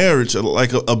and marriage,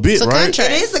 like a bit, It's a right?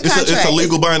 contract. It is a contract. It's a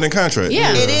legal binding contract.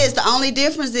 Yeah. It is. The only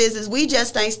difference is we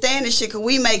just ain't standing shit because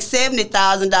we make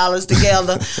 $70,000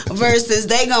 together versus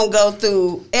they gonna go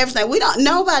through everything.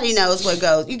 Nobody knows what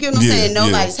goes. You get what I'm saying?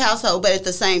 Nobody's household, but at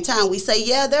the same time, we say,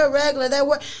 they're regular, they're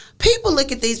work. People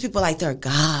look at these people like they're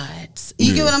gods.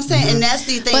 You get what I'm saying? And that's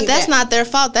the thing. But that's not their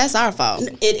fault. That's our fault.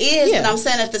 It is, but I'm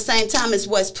saying at the same time, it's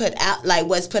what's put out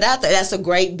there. That's a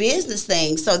great business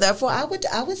thing. So therefore, I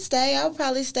would stay. I would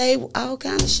probably stay. All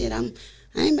kind of shit. I'm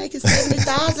I ain't making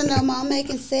 70,000 no more. I'm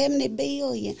making 70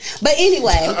 billion. But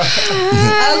anyway,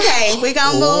 okay, we're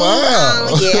gonna move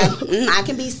on. Yeah, I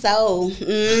can be sold.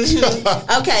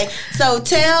 Okay, so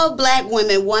tell Black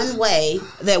women one way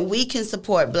that we can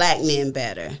support Black men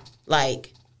better.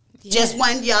 Like, just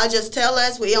one, y'all just tell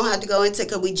us. We don't have to go into,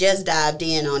 because we just dived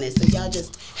in on it. So y'all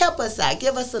just help us out.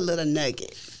 Give us a little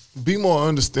nugget. Be more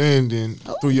understanding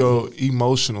through your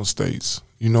emotional states.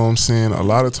 You know what I'm saying? A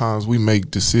lot of times we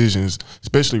make decisions,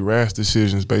 especially rash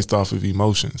decisions, based off of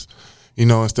emotions, you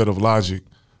know, instead of logic.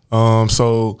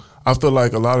 So I feel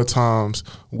like a lot of times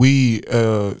we,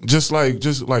 just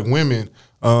like women,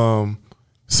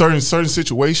 certain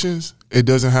situations, it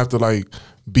doesn't have to like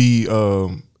be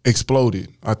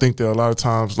exploded. I think that a lot of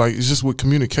times, like, it's just with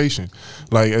communication.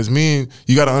 Like, as men,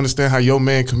 you got to understand how your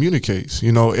man communicates.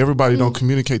 You know, everybody don't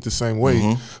communicate the same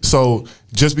way. So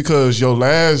just because your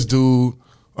last dude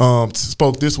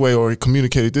spoke this way or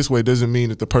communicated this way doesn't mean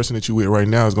that the person that you with right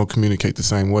now is going to communicate the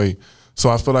same way. So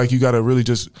I feel like you got to really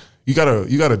just, you got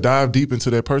to dive deep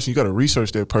into that person. You got to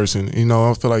research that person. You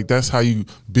know, I feel like that's how you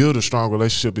build a strong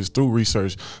relationship, is through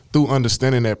research, through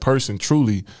understanding that person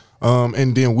truly.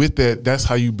 And then with that, that's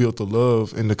how you build the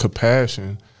love and the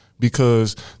compassion,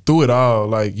 because through it all,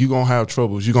 like, you're going to have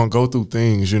troubles. You're going to go through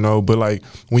things, you know, but like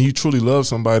when you truly love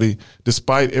somebody,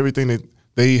 despite everything that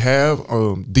they have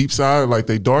deep side, like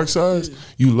they dark sides,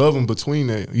 you love them between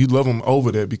that. You love them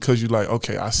over that, because you're like,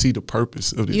 okay, I see the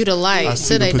purpose of this. You the light. I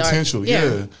see the potential.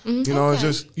 Yeah. You know,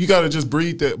 you got to just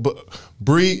breathe that, but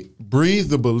breathe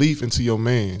the belief into your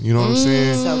man. You know what I'm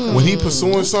saying? So when he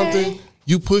pursuing something,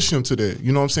 you push him to that.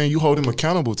 You know what I'm saying? You hold him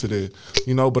accountable to that.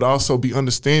 You know, but also be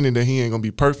understanding that he ain't gonna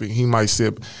be perfect. He might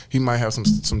have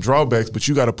some drawbacks, but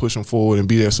you got to push him forward and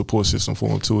be that support system for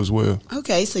him too as well.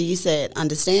 Okay, so you said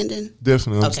understanding.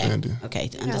 Definitely understanding. Okay,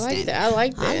 I like understanding. that. I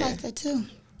like that. I like that too.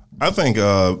 I think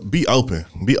be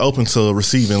open to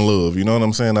receiving love. You know what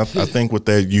I'm saying? I think with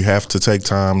that, you have to take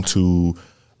time to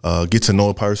get to know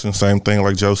a person. Same thing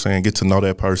like Joe saying, get to know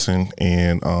that person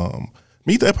and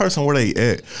meet that person where they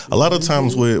at. A lot of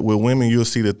times with women, you'll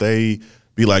see that they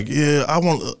be like, yeah,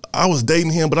 I was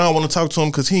dating him, but I don't want to talk to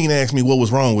him because he ain't asked me what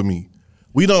was wrong with me.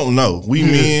 We don't know. We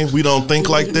men, we don't think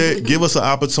like that. Give us an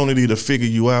opportunity to figure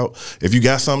you out. If you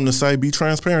got something to say, be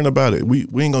transparent about it. We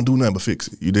ain't gonna do nothing but fix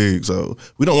it. You dig? So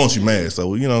we don't want you mad.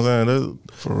 So, you know what I'm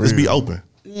saying? Let's be open.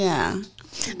 Yeah.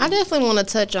 I definitely want to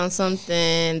touch on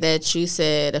something that you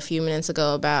said a few minutes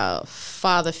ago about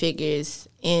father figures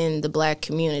in the Black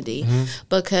community,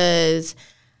 because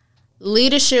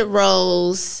leadership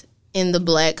roles in the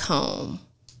Black home,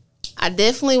 I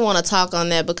definitely want to talk on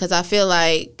that, because I feel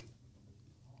like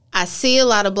I see a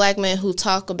lot of Black men who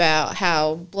talk about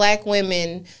how Black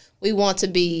women, we want to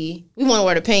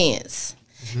wear the pants.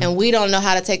 And we don't know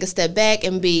how to take a step back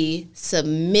and be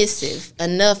submissive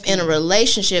enough in a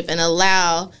relationship and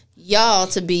allow y'all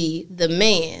to be the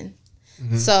man.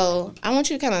 So I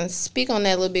want you to kind of speak on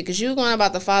that a little bit, because you're going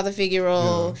about the father figure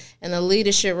role and the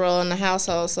leadership role in the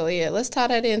household. So yeah, let's tie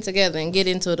that in together and get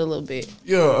into it a little bit.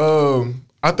 Yeah,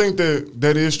 I think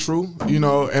that is true, you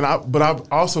know, but I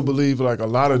also believe like a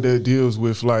lot of that deals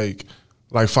with like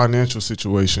financial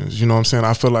situations. You know what I'm saying?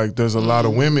 I feel like there's a lot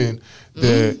of women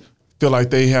that feel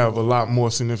like they have a lot more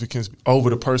significance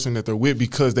over the person that they're with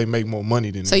because they make more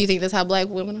money than them. So you think that's how Black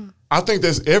women are? I think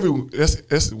that's we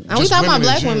talking about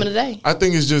Black women today. I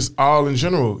think it's just all in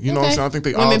general. You know what I'm saying? I think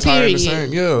they all tie in the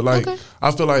same. Yeah, like I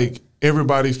feel like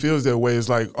everybody feels that way. It's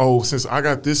like, oh, since I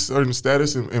got this certain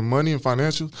status and money and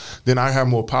financial, then I have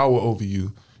more power over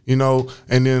you. You know,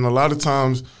 and then a lot of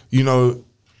times, you know,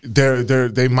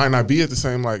 they might not be at the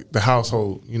same, like the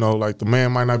household, you know, like the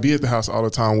man might not be at the house all the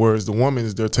time, whereas the woman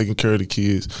is there taking care of the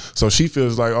kids. So she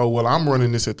feels like, oh, well, I'm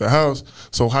running this at the house,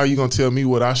 so how you gonna tell me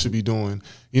what I should be doing?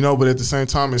 You know, but at the same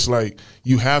time, it's like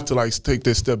you have to like take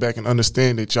that step back and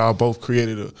understand that y'all both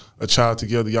created a child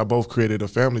together, y'all both created a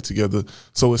family together,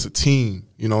 so it's a team.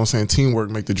 You know what I'm saying? Teamwork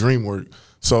make the dream work.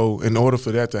 So in order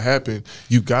for that to happen,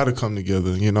 you got to come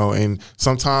together, you know, and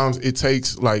sometimes it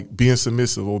takes like being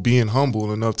submissive or being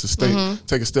humble enough to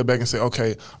take a step back and say,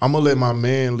 okay, I'm going to let my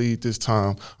man lead this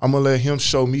time. I'm going to let him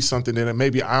show me something that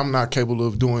maybe I'm not capable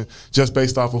of doing just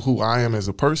based off of who I am as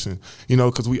a person, you know,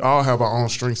 because we all have our own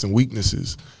strengths and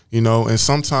weaknesses, you know, and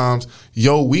sometimes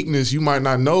your weakness you might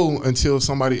not know until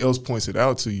somebody else points it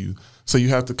out to you. So you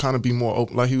have to kind of be more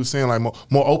open, like he was saying, like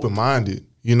more open-minded.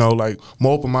 You know, like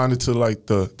more open-minded to like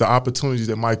the opportunities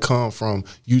that might come from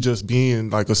you just being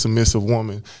like a submissive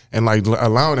woman and like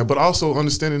allowing that, but also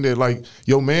understanding that like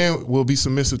your man will be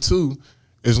submissive too,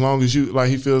 as long as you like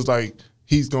he feels like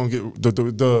he's gonna get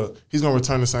he's gonna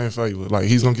return the same favor. Like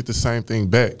he's gonna get the same thing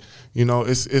back. You know,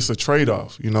 it's a trade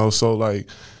off. You know, so like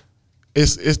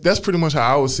it's that's pretty much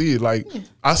how I would see it. Like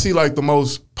I see like the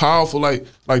most powerful like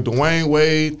Dwayne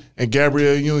Wade and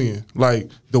Gabrielle Union. Like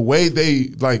the way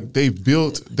they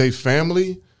built their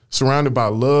family surrounded by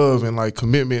love and like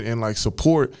commitment and like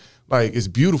support. Like it's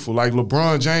beautiful. Like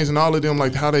LeBron James and all of them,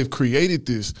 like how they've created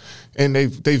this, and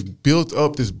they've built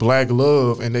up this black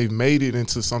love, and they've made it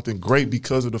into something great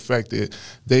because of the fact that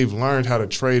they've learned how to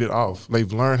trade it off.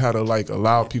 They've learned how to like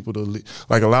allow people to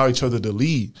allow each other to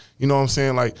lead. You know what I'm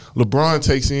saying? Like LeBron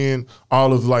takes in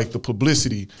all of like the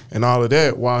publicity and all of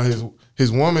that, while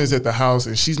his woman is at the house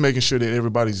and she's making sure that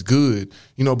everybody's good,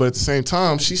 you know, but at the same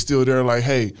time, she's still there like,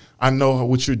 hey, I know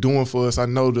what you're doing for us. I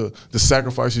know the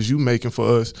sacrifices you making for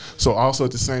us. So also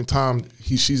at the same time,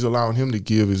 she's allowing him to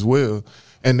give as well.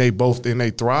 And they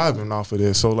thriving off of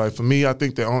that. So like for me, I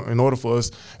think that in order for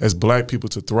us as black people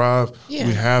to thrive, we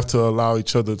have to allow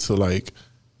each other to like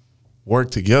work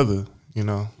together, you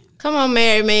know. Come on,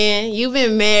 married man. You've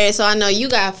been married, so I know you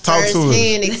got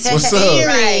first-hand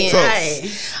experience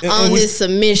on this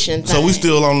submission thing. So we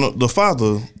still on the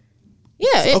father.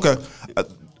 Yeah. Okay.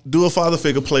 Do a father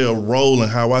figure play a role in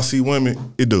how I see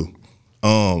women? It do.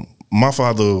 My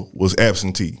father was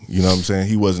absentee. You know what I'm saying?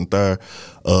 He wasn't there.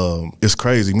 It's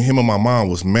crazy. Him and my mom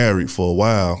was married for a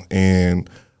while, and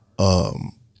out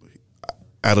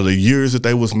of the years that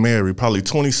they was married, probably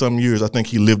 20-something years, I think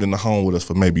he lived in the home with us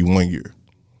for maybe 1 year.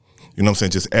 You know what I'm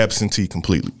saying? Just absentee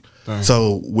completely. Dang.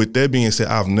 So with that being said,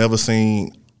 I've never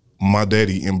seen my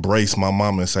daddy embrace my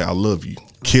mama and say, I love you.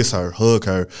 Kiss her, hug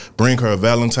her, bring her a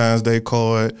Valentine's Day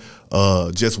card,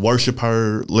 just worship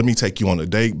her. Let me take you on a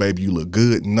date, baby. You look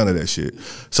good. None of that shit.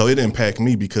 So it impacted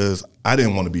me because I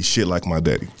didn't want to be shit like my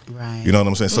daddy. Right. You know what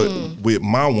I'm saying? So with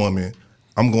my woman,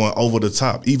 I'm going over the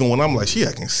top. Even when I'm like, she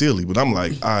acting silly, but I'm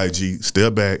like, all right, G,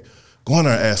 step back. Go in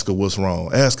there and ask her what's wrong.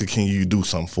 Ask her, can you do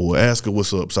something for her? Ask her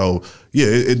what's up. So yeah,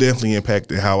 it definitely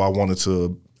impacted how I wanted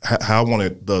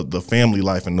the family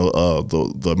life and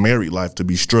the married life to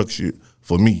be structured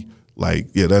for me. Like,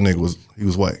 yeah, that nigga he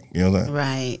was white. You know what I'm saying?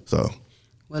 Right. So.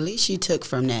 Well, at least you took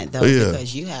from that, though,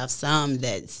 because you have some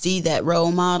that see that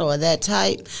role model or that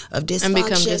type of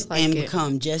dysfunction and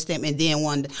become just them, and then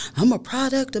wonder, I'm a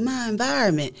product of my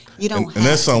environment. You don't and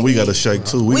that's something we got to shake,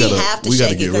 too. We have to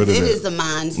shake it because it is a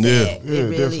mindset. Yeah. It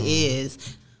really definitely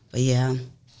is. But, yeah,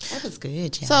 that was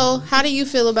good, y'all. So how do you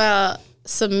feel about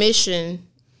submission?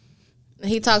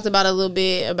 He talked about a little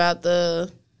bit about the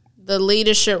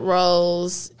leadership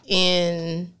roles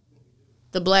in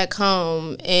the black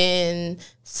home and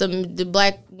the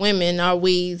black women. Are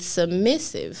we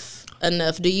submissive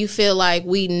enough? Do you feel like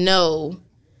we know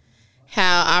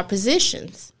how our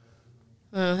positions?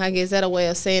 I guess that a way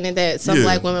of saying it that some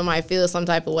black women might feel some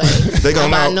type of way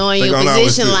about knowing your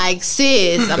position. Like,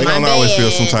 sis, they gonna always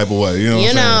feel some type of way. You know what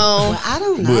I'm saying? Well, I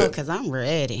don't know because I'm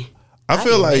ready. I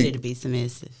feel like ready to be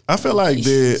submissive. I feel like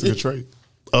it's a trait.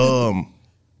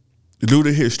 Due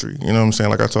to history, you know what I'm saying?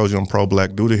 Like I told you, I'm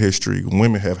pro-black. Due to history,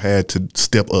 women have had to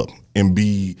step up and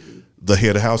be the head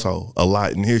of the household a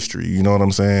lot in history, you know what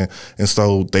I'm saying? And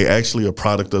so they actually a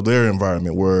product of their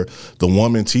environment where the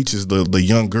woman teaches the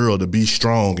young girl to be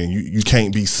strong and you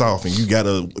can't be soft and you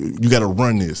gotta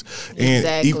run this.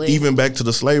 And even back to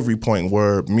the slavery point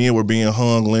where men were being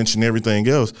hung, lynched, and everything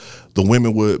else, the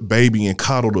women would baby and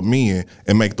coddle the men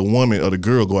and make the woman or the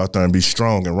girl go out there and be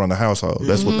strong and run the household.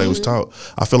 That's what they was taught.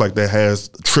 I feel like that has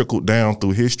trickled down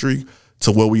through history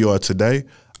to where we are today.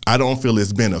 I don't feel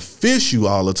it's beneficial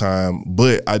all the time,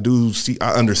 but I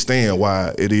understand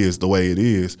why it is the way it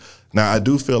is. Now, I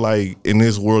do feel like in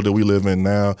this world that we live in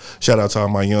now, shout out to all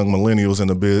my young millennials in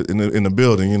the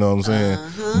building, you know what I'm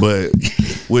saying? But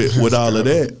with all of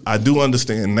that, I do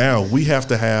understand now we have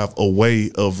to have a way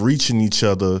of reaching each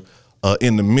other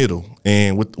in the middle.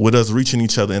 And with us reaching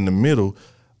each other in the middle,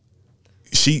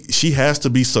 she has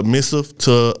to be submissive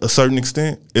to a certain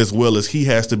extent, as well as he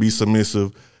has to be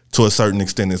submissive to a certain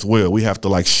extent as well. We have to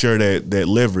like share that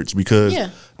leverage because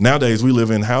nowadays we live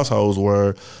in households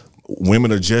where women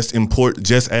are just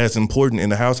as important in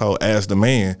the household as the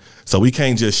man. So we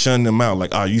can't just shun them out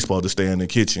like, you supposed to stay in the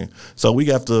kitchen. So we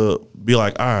have to be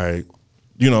like, all right,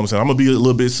 you know what I'm saying? I'm gonna be a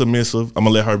little bit submissive. I'm gonna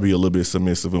let her be a little bit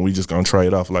submissive, and we just gonna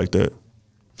trade off like that.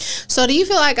 So do you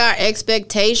feel like our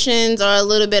expectations are a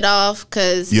little bit off?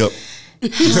 Because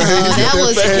That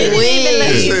was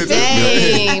quick.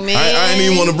 Dang, man. I ain't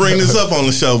even want to bring this up on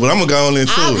the show, but I'm gonna go on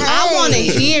into it. I want to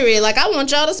hear it. Like, I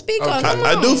want y'all to speak on it.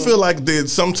 I do feel like that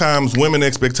sometimes women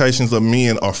expectations of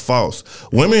men are false.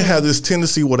 Women have this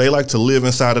tendency where they like to live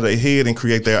inside of their head and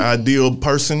create their ideal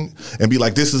person and be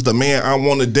like, this is the man I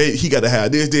want to date. He got to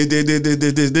have this.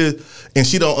 And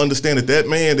she don't understand that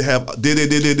man to have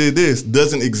this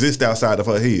doesn't exist outside of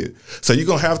her head. So you're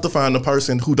going to have to find a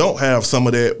person who don't have some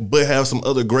of that, but have some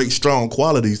other great, strong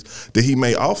qualities that he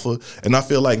may offer. And I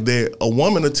feel like that a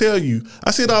woman will tell you,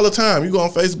 I see it all the time. You go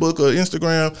on Facebook or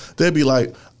Instagram, they'll be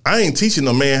like, I ain't teaching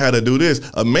a man how to do this.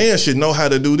 A man should know how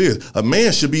to do this. A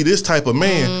man should be this type of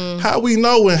man. How we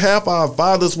know when half our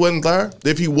fathers wasn't there?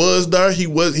 If he was there, he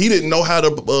didn't know how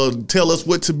to tell us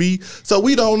what to be. So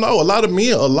we don't know. A lot of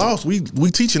men are lost. We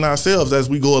teaching ourselves as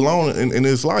we go along in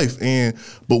this life.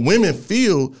 But women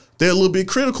feel they're a little bit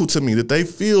critical to me, that they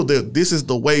feel that this is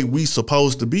the way we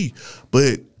supposed to be.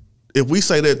 But if we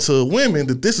say that to women,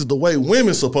 that this is the way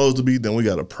women's supposed to be, then we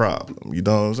got a problem. You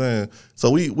know what I'm saying? So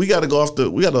we got to go off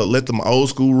we got to let them old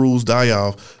school rules die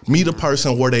off. Meet a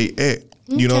person where they at.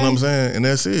 You know what I'm saying? And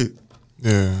that's it.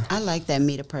 Yeah. I like that,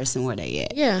 meet a person where they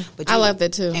at. Yeah, I like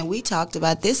that too. And we talked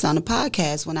about this on the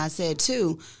podcast when I said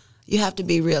too, you have to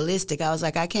be realistic. I was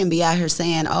like, I can't be out here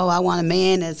saying, oh, I want a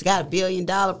man that's got $1 billion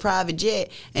private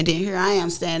jet, and then here I am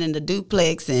standing in the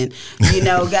duplex and,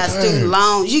 got student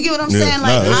loans. You get what I'm saying?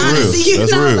 Like, honestly,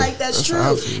 that's real. like that's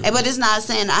true. But it's not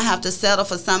saying I have to settle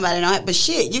for somebody. But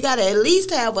shit, you got to at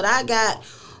least have what I got,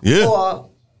 or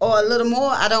a little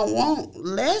more. I don't want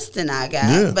less than I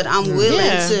got, but I'm willing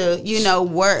to,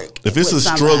 work. If it's a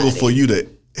struggle for you to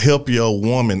help your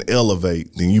woman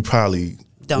elevate, then you probably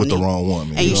with the wrong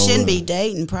woman. And you shouldn't be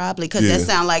dating probably, because that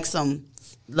sounds like some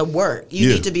work. You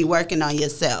need to be working on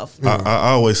yourself. I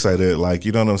always say that, like,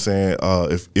 you know what I'm saying?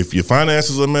 If your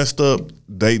finances are messed up,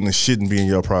 dating shouldn't be in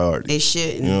your priority. It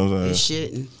shouldn't. You know what I'm saying? It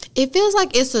shouldn't. It feels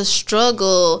like it's a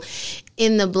struggle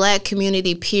in the black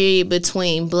community, period,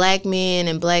 between black men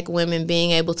and black women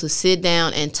being able to sit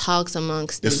down and talk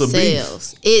amongst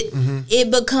themselves.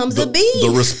 It becomes a beef.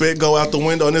 The respect go out the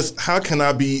window, and it's, how can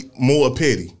I be more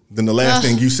petty than the last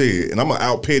thing you said? And I'm going to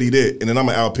out petty that, and then I'm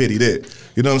going to out petty that.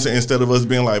 You know what I'm saying? Instead of us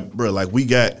being like, bro, like, we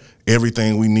got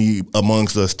everything we need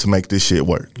amongst us to make this shit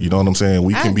work. You know what I'm saying?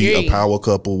 We can be a power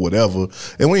couple, whatever.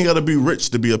 And we ain't got to be rich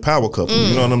to be a power couple.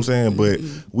 You know what I'm saying? But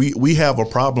we have a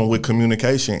problem with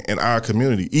communication in our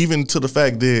community, even to the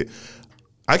fact that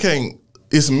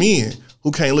it's men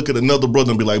who can't look at another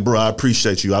brother and be like, bro, I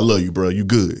appreciate you. I love you, bro. You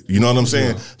good. You know what I'm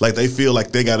saying? Yeah. Like, they feel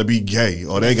like they got to be gay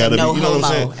or they got to be, you know what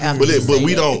I'm saying? But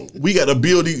we got to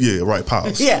build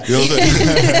pause. Yeah. You know what I'm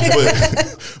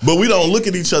saying? but we don't look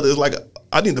at each other as like,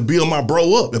 I need to build my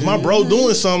bro up. If my bro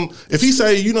doing something, if he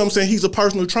say, you know what I'm saying, he's a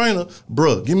personal trainer,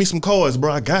 bro, give me some cards,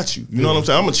 bro, I got you. You know what I'm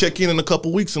saying? I'm going to check in a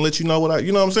couple weeks and let you know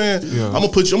you know what I'm saying? Yeah. I'm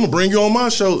going to bring you on my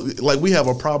show. Like, we have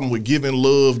a problem with giving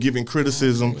love, giving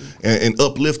criticism, and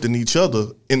uplifting each other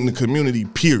in the community,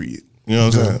 period. You know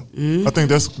what I'm saying? Mm-hmm. I think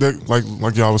that's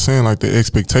like y'all was saying, like, the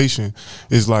expectation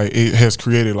is like, it has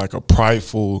created like a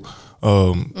prideful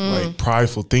like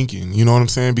prideful thinking, you know what I'm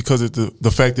saying? Because it's the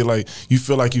fact that, like, you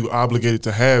feel like you obligated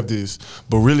to have this,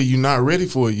 but really you're not ready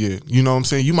for it yet. You know what I'm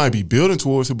saying? You might be building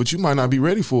towards it, but you might not be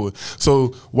ready for it.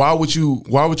 So why would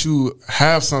you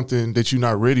have something that you're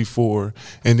not ready for,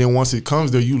 and then once it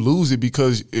comes there, you lose it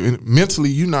because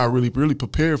mentally you're not really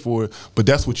prepared for it, but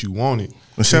that's what you wanted.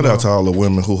 And shout out to all the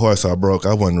women whose hearts I broke.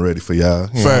 I wasn't ready for y'all.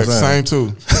 Facts, same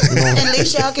too. At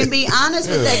least y'all can be honest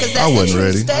with that, because that's a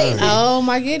true statement. Oh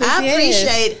my goodness! I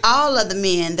appreciate all of the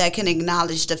men that can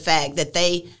acknowledge the fact that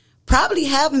they probably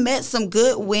have met some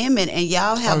good women, and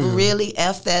y'all have really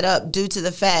effed that up due to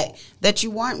the fact that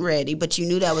you weren't ready, but you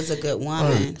knew that was a good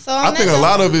woman. Right. So I think a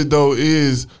lot of it though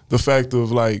is the fact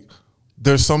of, like,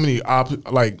 there's so many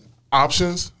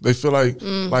options. They feel like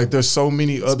there's so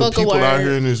many other people out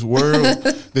here in this world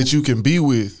that you can be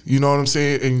with. You know what I'm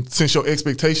saying? And since your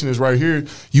expectation is right here,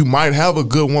 you might have a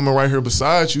good woman right here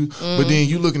beside you, but then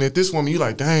you looking at this woman, you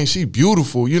like, dang, she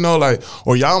beautiful. You know, like,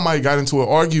 or y'all might got into an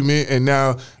argument and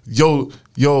now your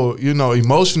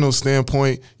emotional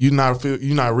standpoint, you're not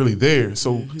really there.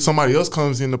 So somebody else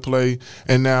comes into play,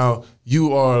 and now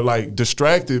you are, like,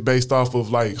 distracted based off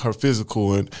of, like, her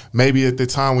physical, and maybe at the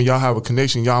time when y'all have a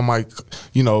connection, y'all might,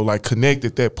 like, connect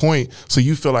at that point. So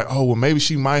you feel like, oh, well, maybe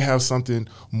she might have something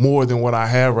more than what I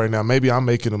have right now. Maybe I'm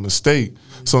making a mistake.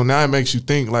 So now it makes you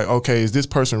think, like, okay, is this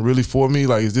person really for me?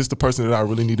 Like, is this the person that I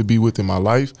really need to be with in my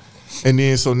life? And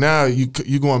then so now you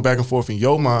going back and forth in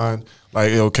your mind,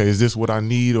 like, okay, is this what I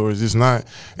need or is this not?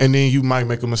 And then you might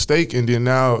make a mistake, and then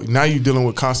now you're dealing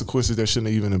with consequences that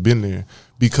shouldn't even have been there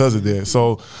because of that.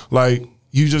 So like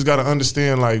you just got to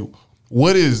understand like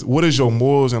what is your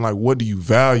morals and like what do you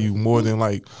value more than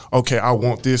like, okay, I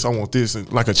want this,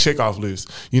 and like a checkoff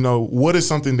list. You know, what is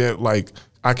something that like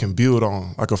I can build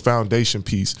on, like a foundation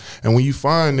piece. And when you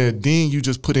find that, then you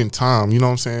just put in time. You know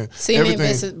what I'm saying?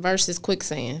 Cement versus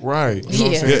quicksand. Right. You know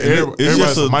what I'm saying? Yeah, it's Everybody's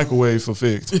just a microwave for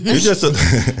fix. It's just a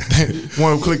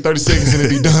Want to click 30 seconds and it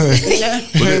be done.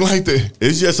 It ain't like that.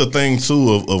 It's just a thing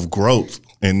too of growth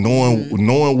and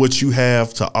knowing what you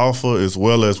have to offer as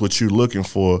well as what you're looking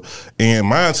for. And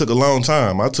mine took a long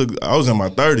time. I was in my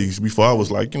 30s before I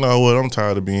was like, you know what, I'm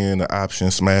tired of being the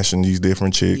option, smashing these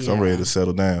different chicks. I'm ready to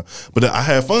settle down. But I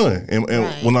had fun and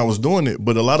when I was doing it.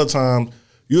 But a lot of times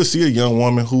you'll see a young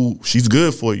woman who she's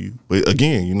good for you, but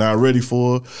again, you're not ready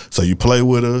for her, so you play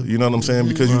with her, you know what I'm saying,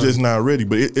 because you're just not ready.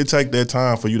 But it take that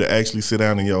time for you to actually sit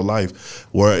down in your life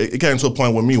where it came to a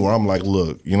point with me where I'm like,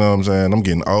 look, you know what I'm saying, I'm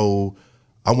getting old.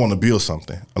 I want to build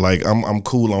something. Like I'm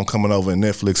cool on coming over and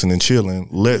Netflixing and chilling.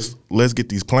 Let's get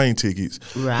these plane tickets.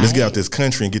 Right. Let's get out this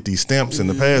country and get these stamps and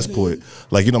the passport.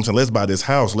 Like, you know what I'm saying? Let's buy this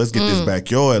house. Let's get this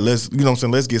backyard. You know what I'm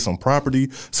saying? Let's get some property,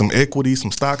 some equity,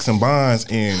 some stocks and bonds.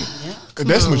 And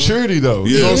that's maturity though.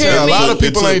 Yeah. You know what I'm saying? A lot of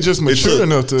people ain't just mature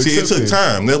enough to see, it accept took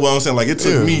time. That's what I'm saying. Like, it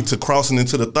took Yeah. me to crossing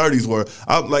into the 30s where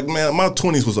I like, man, my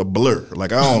 20s was a blur.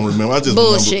 Like, I don't remember. I just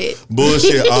Bullshit. remember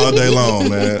bullshit all day long,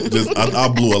 man. Just I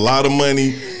blew a lot of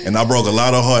money and I broke a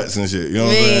lot of hearts and shit. You know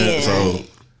what I'm saying? So,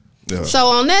 yeah. So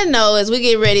on that note, as we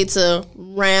get ready to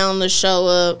round the show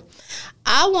up,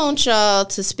 I want y'all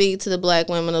to speak to the black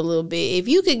women a little bit. If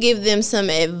you could give them some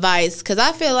advice, because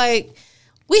I feel like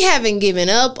we haven't given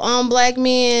up on black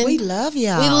men. We love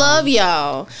y'all. We love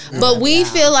y'all. But we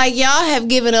feel like y'all have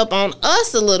given up on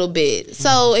us a little bit.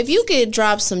 So if you could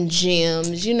drop some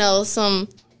gems, you know, some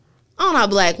on our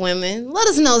black women, let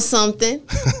us know something.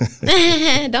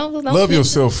 don't Love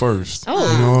yourself first.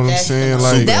 Oh. You know what I'm saying?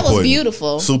 Like That was important.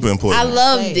 beautiful. Super important. I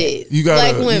loved it. you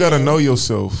Black gotta women. know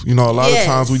yourself. You know, a lot Yes. of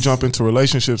times we jump into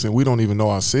relationships and we don't even know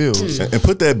ourselves. And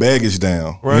put that baggage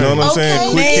down. Right. You know what I'm Okay.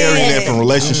 saying? Quit Man. carrying that from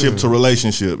relationship to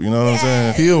relationship. You know what I'm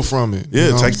saying? Heal from it. Yeah, You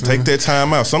know what I'm take saying? that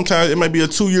time out. Sometimes it may be a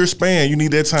 2-year span. You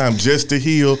need that time just to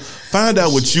heal. Find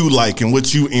out what you like and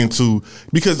what you into.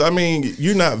 Because, I mean,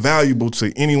 you're not valuable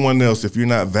to anyone else if you're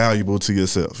not valuable to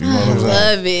yourself. You know what I'm saying?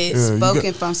 Love it. Yeah, you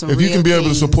Spoken from some If you real can be able to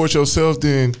things. support yourself,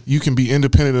 then you can be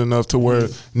independent enough to where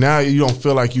now you don't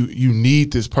feel like you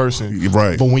need this person.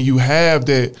 Right. But when you have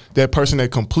that person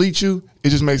that completes you, it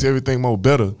just makes everything more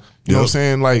better. You know what I'm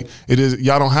saying? Like it is.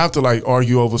 Y'all don't have to like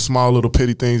argue over small little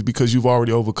petty things because you've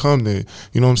already overcome that.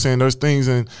 You know what I'm saying? There's things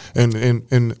and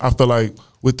I feel like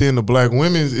within the black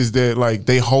women is that like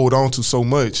they hold on to so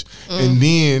much and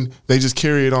then they just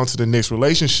carry it on to the next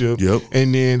relationship. Yep.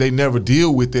 And then they never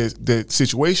deal with that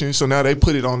situation. So now they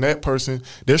put it on that person.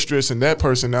 They're stressing that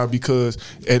person out because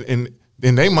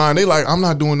in their mind, they like, I'm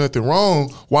not doing nothing wrong.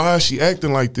 Why is she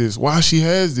acting like this? Why she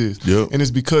has this? Yep. And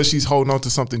it's because she's holding on to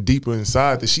something deeper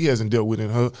inside that she hasn't dealt with in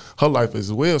her life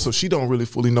as well. So she don't really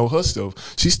fully know herself.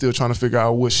 She's still trying to figure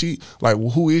out what she, like,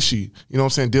 who is she? You know what I'm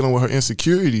saying? Dealing with her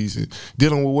insecurities and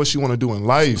dealing with what she want to do in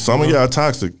life. Some of y'all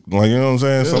toxic. Like, you know what I'm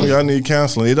saying? Some of y'all need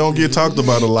counseling. It don't get talked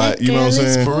about a lot. You know what I'm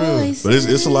saying? For real. But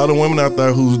it's a lot of women out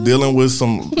there who's dealing with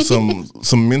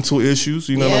some mental issues.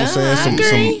 You know what I'm saying? I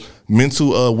agree. Some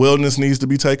mental wellness needs to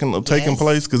be taking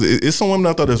place because it's some women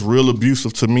out there that's real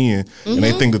abusive to men and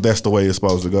they think that that's the way it's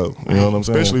supposed to go. You know what I'm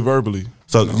saying? Especially verbally.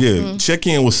 So check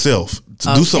in with self.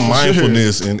 Do some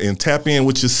mindfulness and tap in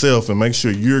with yourself and make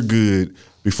sure you're good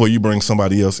before you bring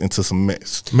somebody else into some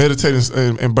mess. Meditate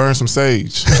and burn some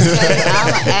sage. I'm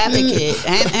an advocate,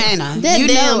 Anna. That you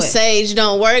damn know it. sage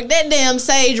don't work. That damn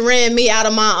sage ran me out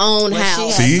of my own Well,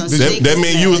 house. she See, has some that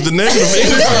means you was the negative.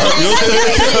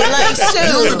 Like,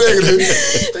 shoot.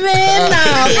 Man,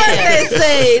 nah, fuck that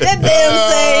sage. That damn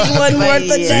sage wasn't worth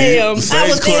a damn. I Sage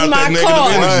was clear out in that my negative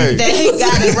car. energy. They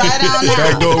got it right on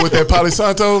Back out. door with that Palo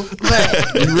Santo.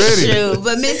 But You ready? true.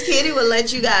 But Miss Kitty will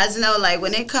let you guys know, like,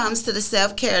 when it comes to the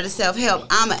self-care, the self-help,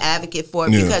 I'm an advocate for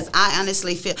it Yeah. because I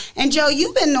honestly feel, and Joe,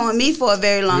 you've been knowing me for a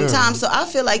very long Yeah. time, so I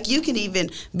feel like you can even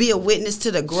be a witness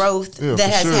to the growth Yeah, that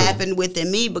for has sure. happened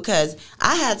within me because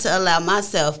I had to allow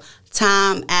myself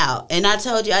time out. And I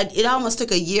told you, it almost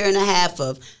took a year and a half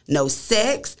of no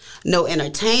sex, no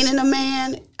entertaining a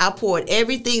man. I poured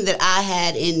everything that I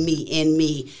had in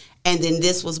me. And then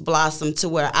this was blossomed to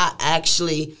where I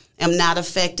actually am not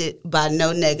affected by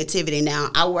no negativity. Now,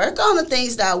 I work on the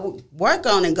things that I work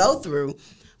on and go through,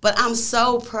 but I'm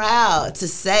so proud to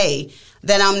say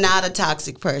that I'm not a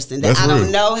toxic person. That That's I real.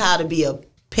 don't know how to be a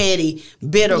petty,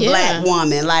 bitter Yeah. black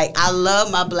woman. Like, I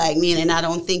love my black men, and I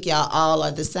don't think y'all all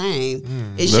are the same.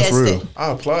 It's That's just real. that.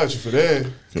 I applaud you for that.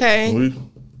 Okay. We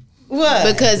What?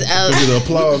 Because give the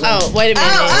applause. oh, wait a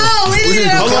minute. we need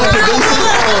to Hold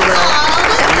on,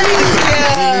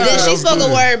 Then she spoke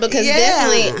a word because Yeah.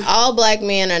 definitely all black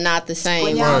men are not the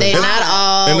same. Well, They're y'all- not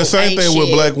all. And the same ain't thing with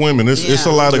shit. black women. It's a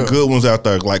Yeah. lot of good ones out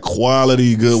there, like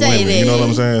quality good Say women. You know what I'm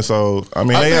that. saying? So I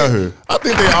mean, they out here. I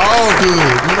think they all good. You know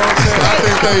what I'm saying? I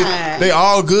think they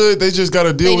all good. They just got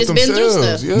to deal They with just been through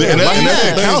themselves. stuff. Yeah, And like that's you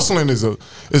said, the thing. counseling is a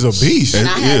beast. And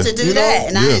I had Yeah. to do You know? that,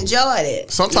 and I Yeah. enjoyed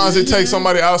it. Sometimes it takes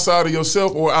somebody outside of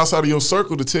yourself or outside of your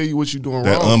circle to tell you what you're doing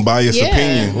That wrong. unbiased Yeah.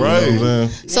 opinion. Right. You know what I'm saying?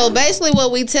 So basically,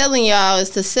 what we telling y'all is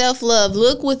to self-love.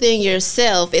 Look within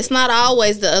yourself. It's not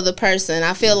always the other person.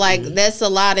 I feel like that's a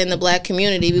lot in the black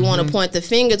community. We want to point the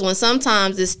fingers when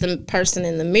sometimes it's the person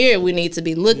in the mirror we need to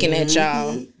be looking at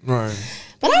y'all. Right.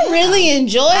 But I really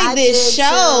enjoyed I this did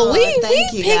show. too. We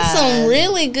Thank you, picked guys. some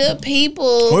really good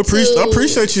people. Well, I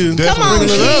appreciate you. Come on,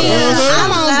 bringing it up. You know what I'm King. saying?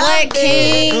 Come on, Love Black it.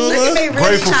 King. Look at me, really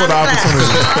Grateful for the trying to clap.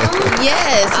 opportunity.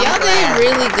 Yes, I'm y'all glad. did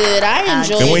really good. I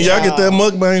enjoyed And when y'all get that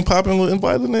y'all. mukbang popping,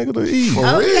 invite the nigga to eat. For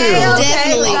Okay, real. okay,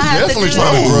 Definitely. we gonna have Definitely to do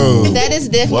trying to that. grow. That is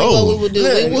definitely Whoa. what we will do.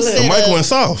 We will Look, set The mic up. went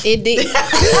soft. It did.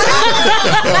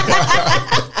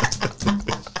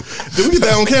 Did we get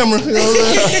that on camera? You know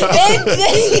what I'm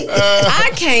saying? I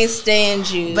can't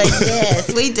stand you. But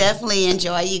yes, we definitely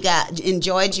enjoyed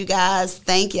you guys.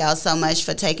 Thank y'all so much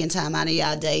for taking time out of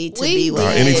y'all day to We be with Nah,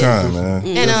 us. anytime, man.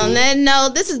 And on that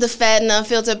note, this is the Fat and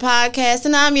Unfiltered podcast,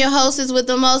 and I'm your hostess with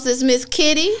the mostest, Miss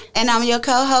Kitty. And I'm your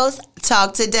co-host,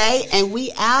 Talk Today, and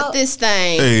we out. This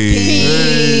thing. Hey. Peace.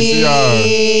 Peace, y'all.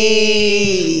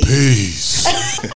 Peace.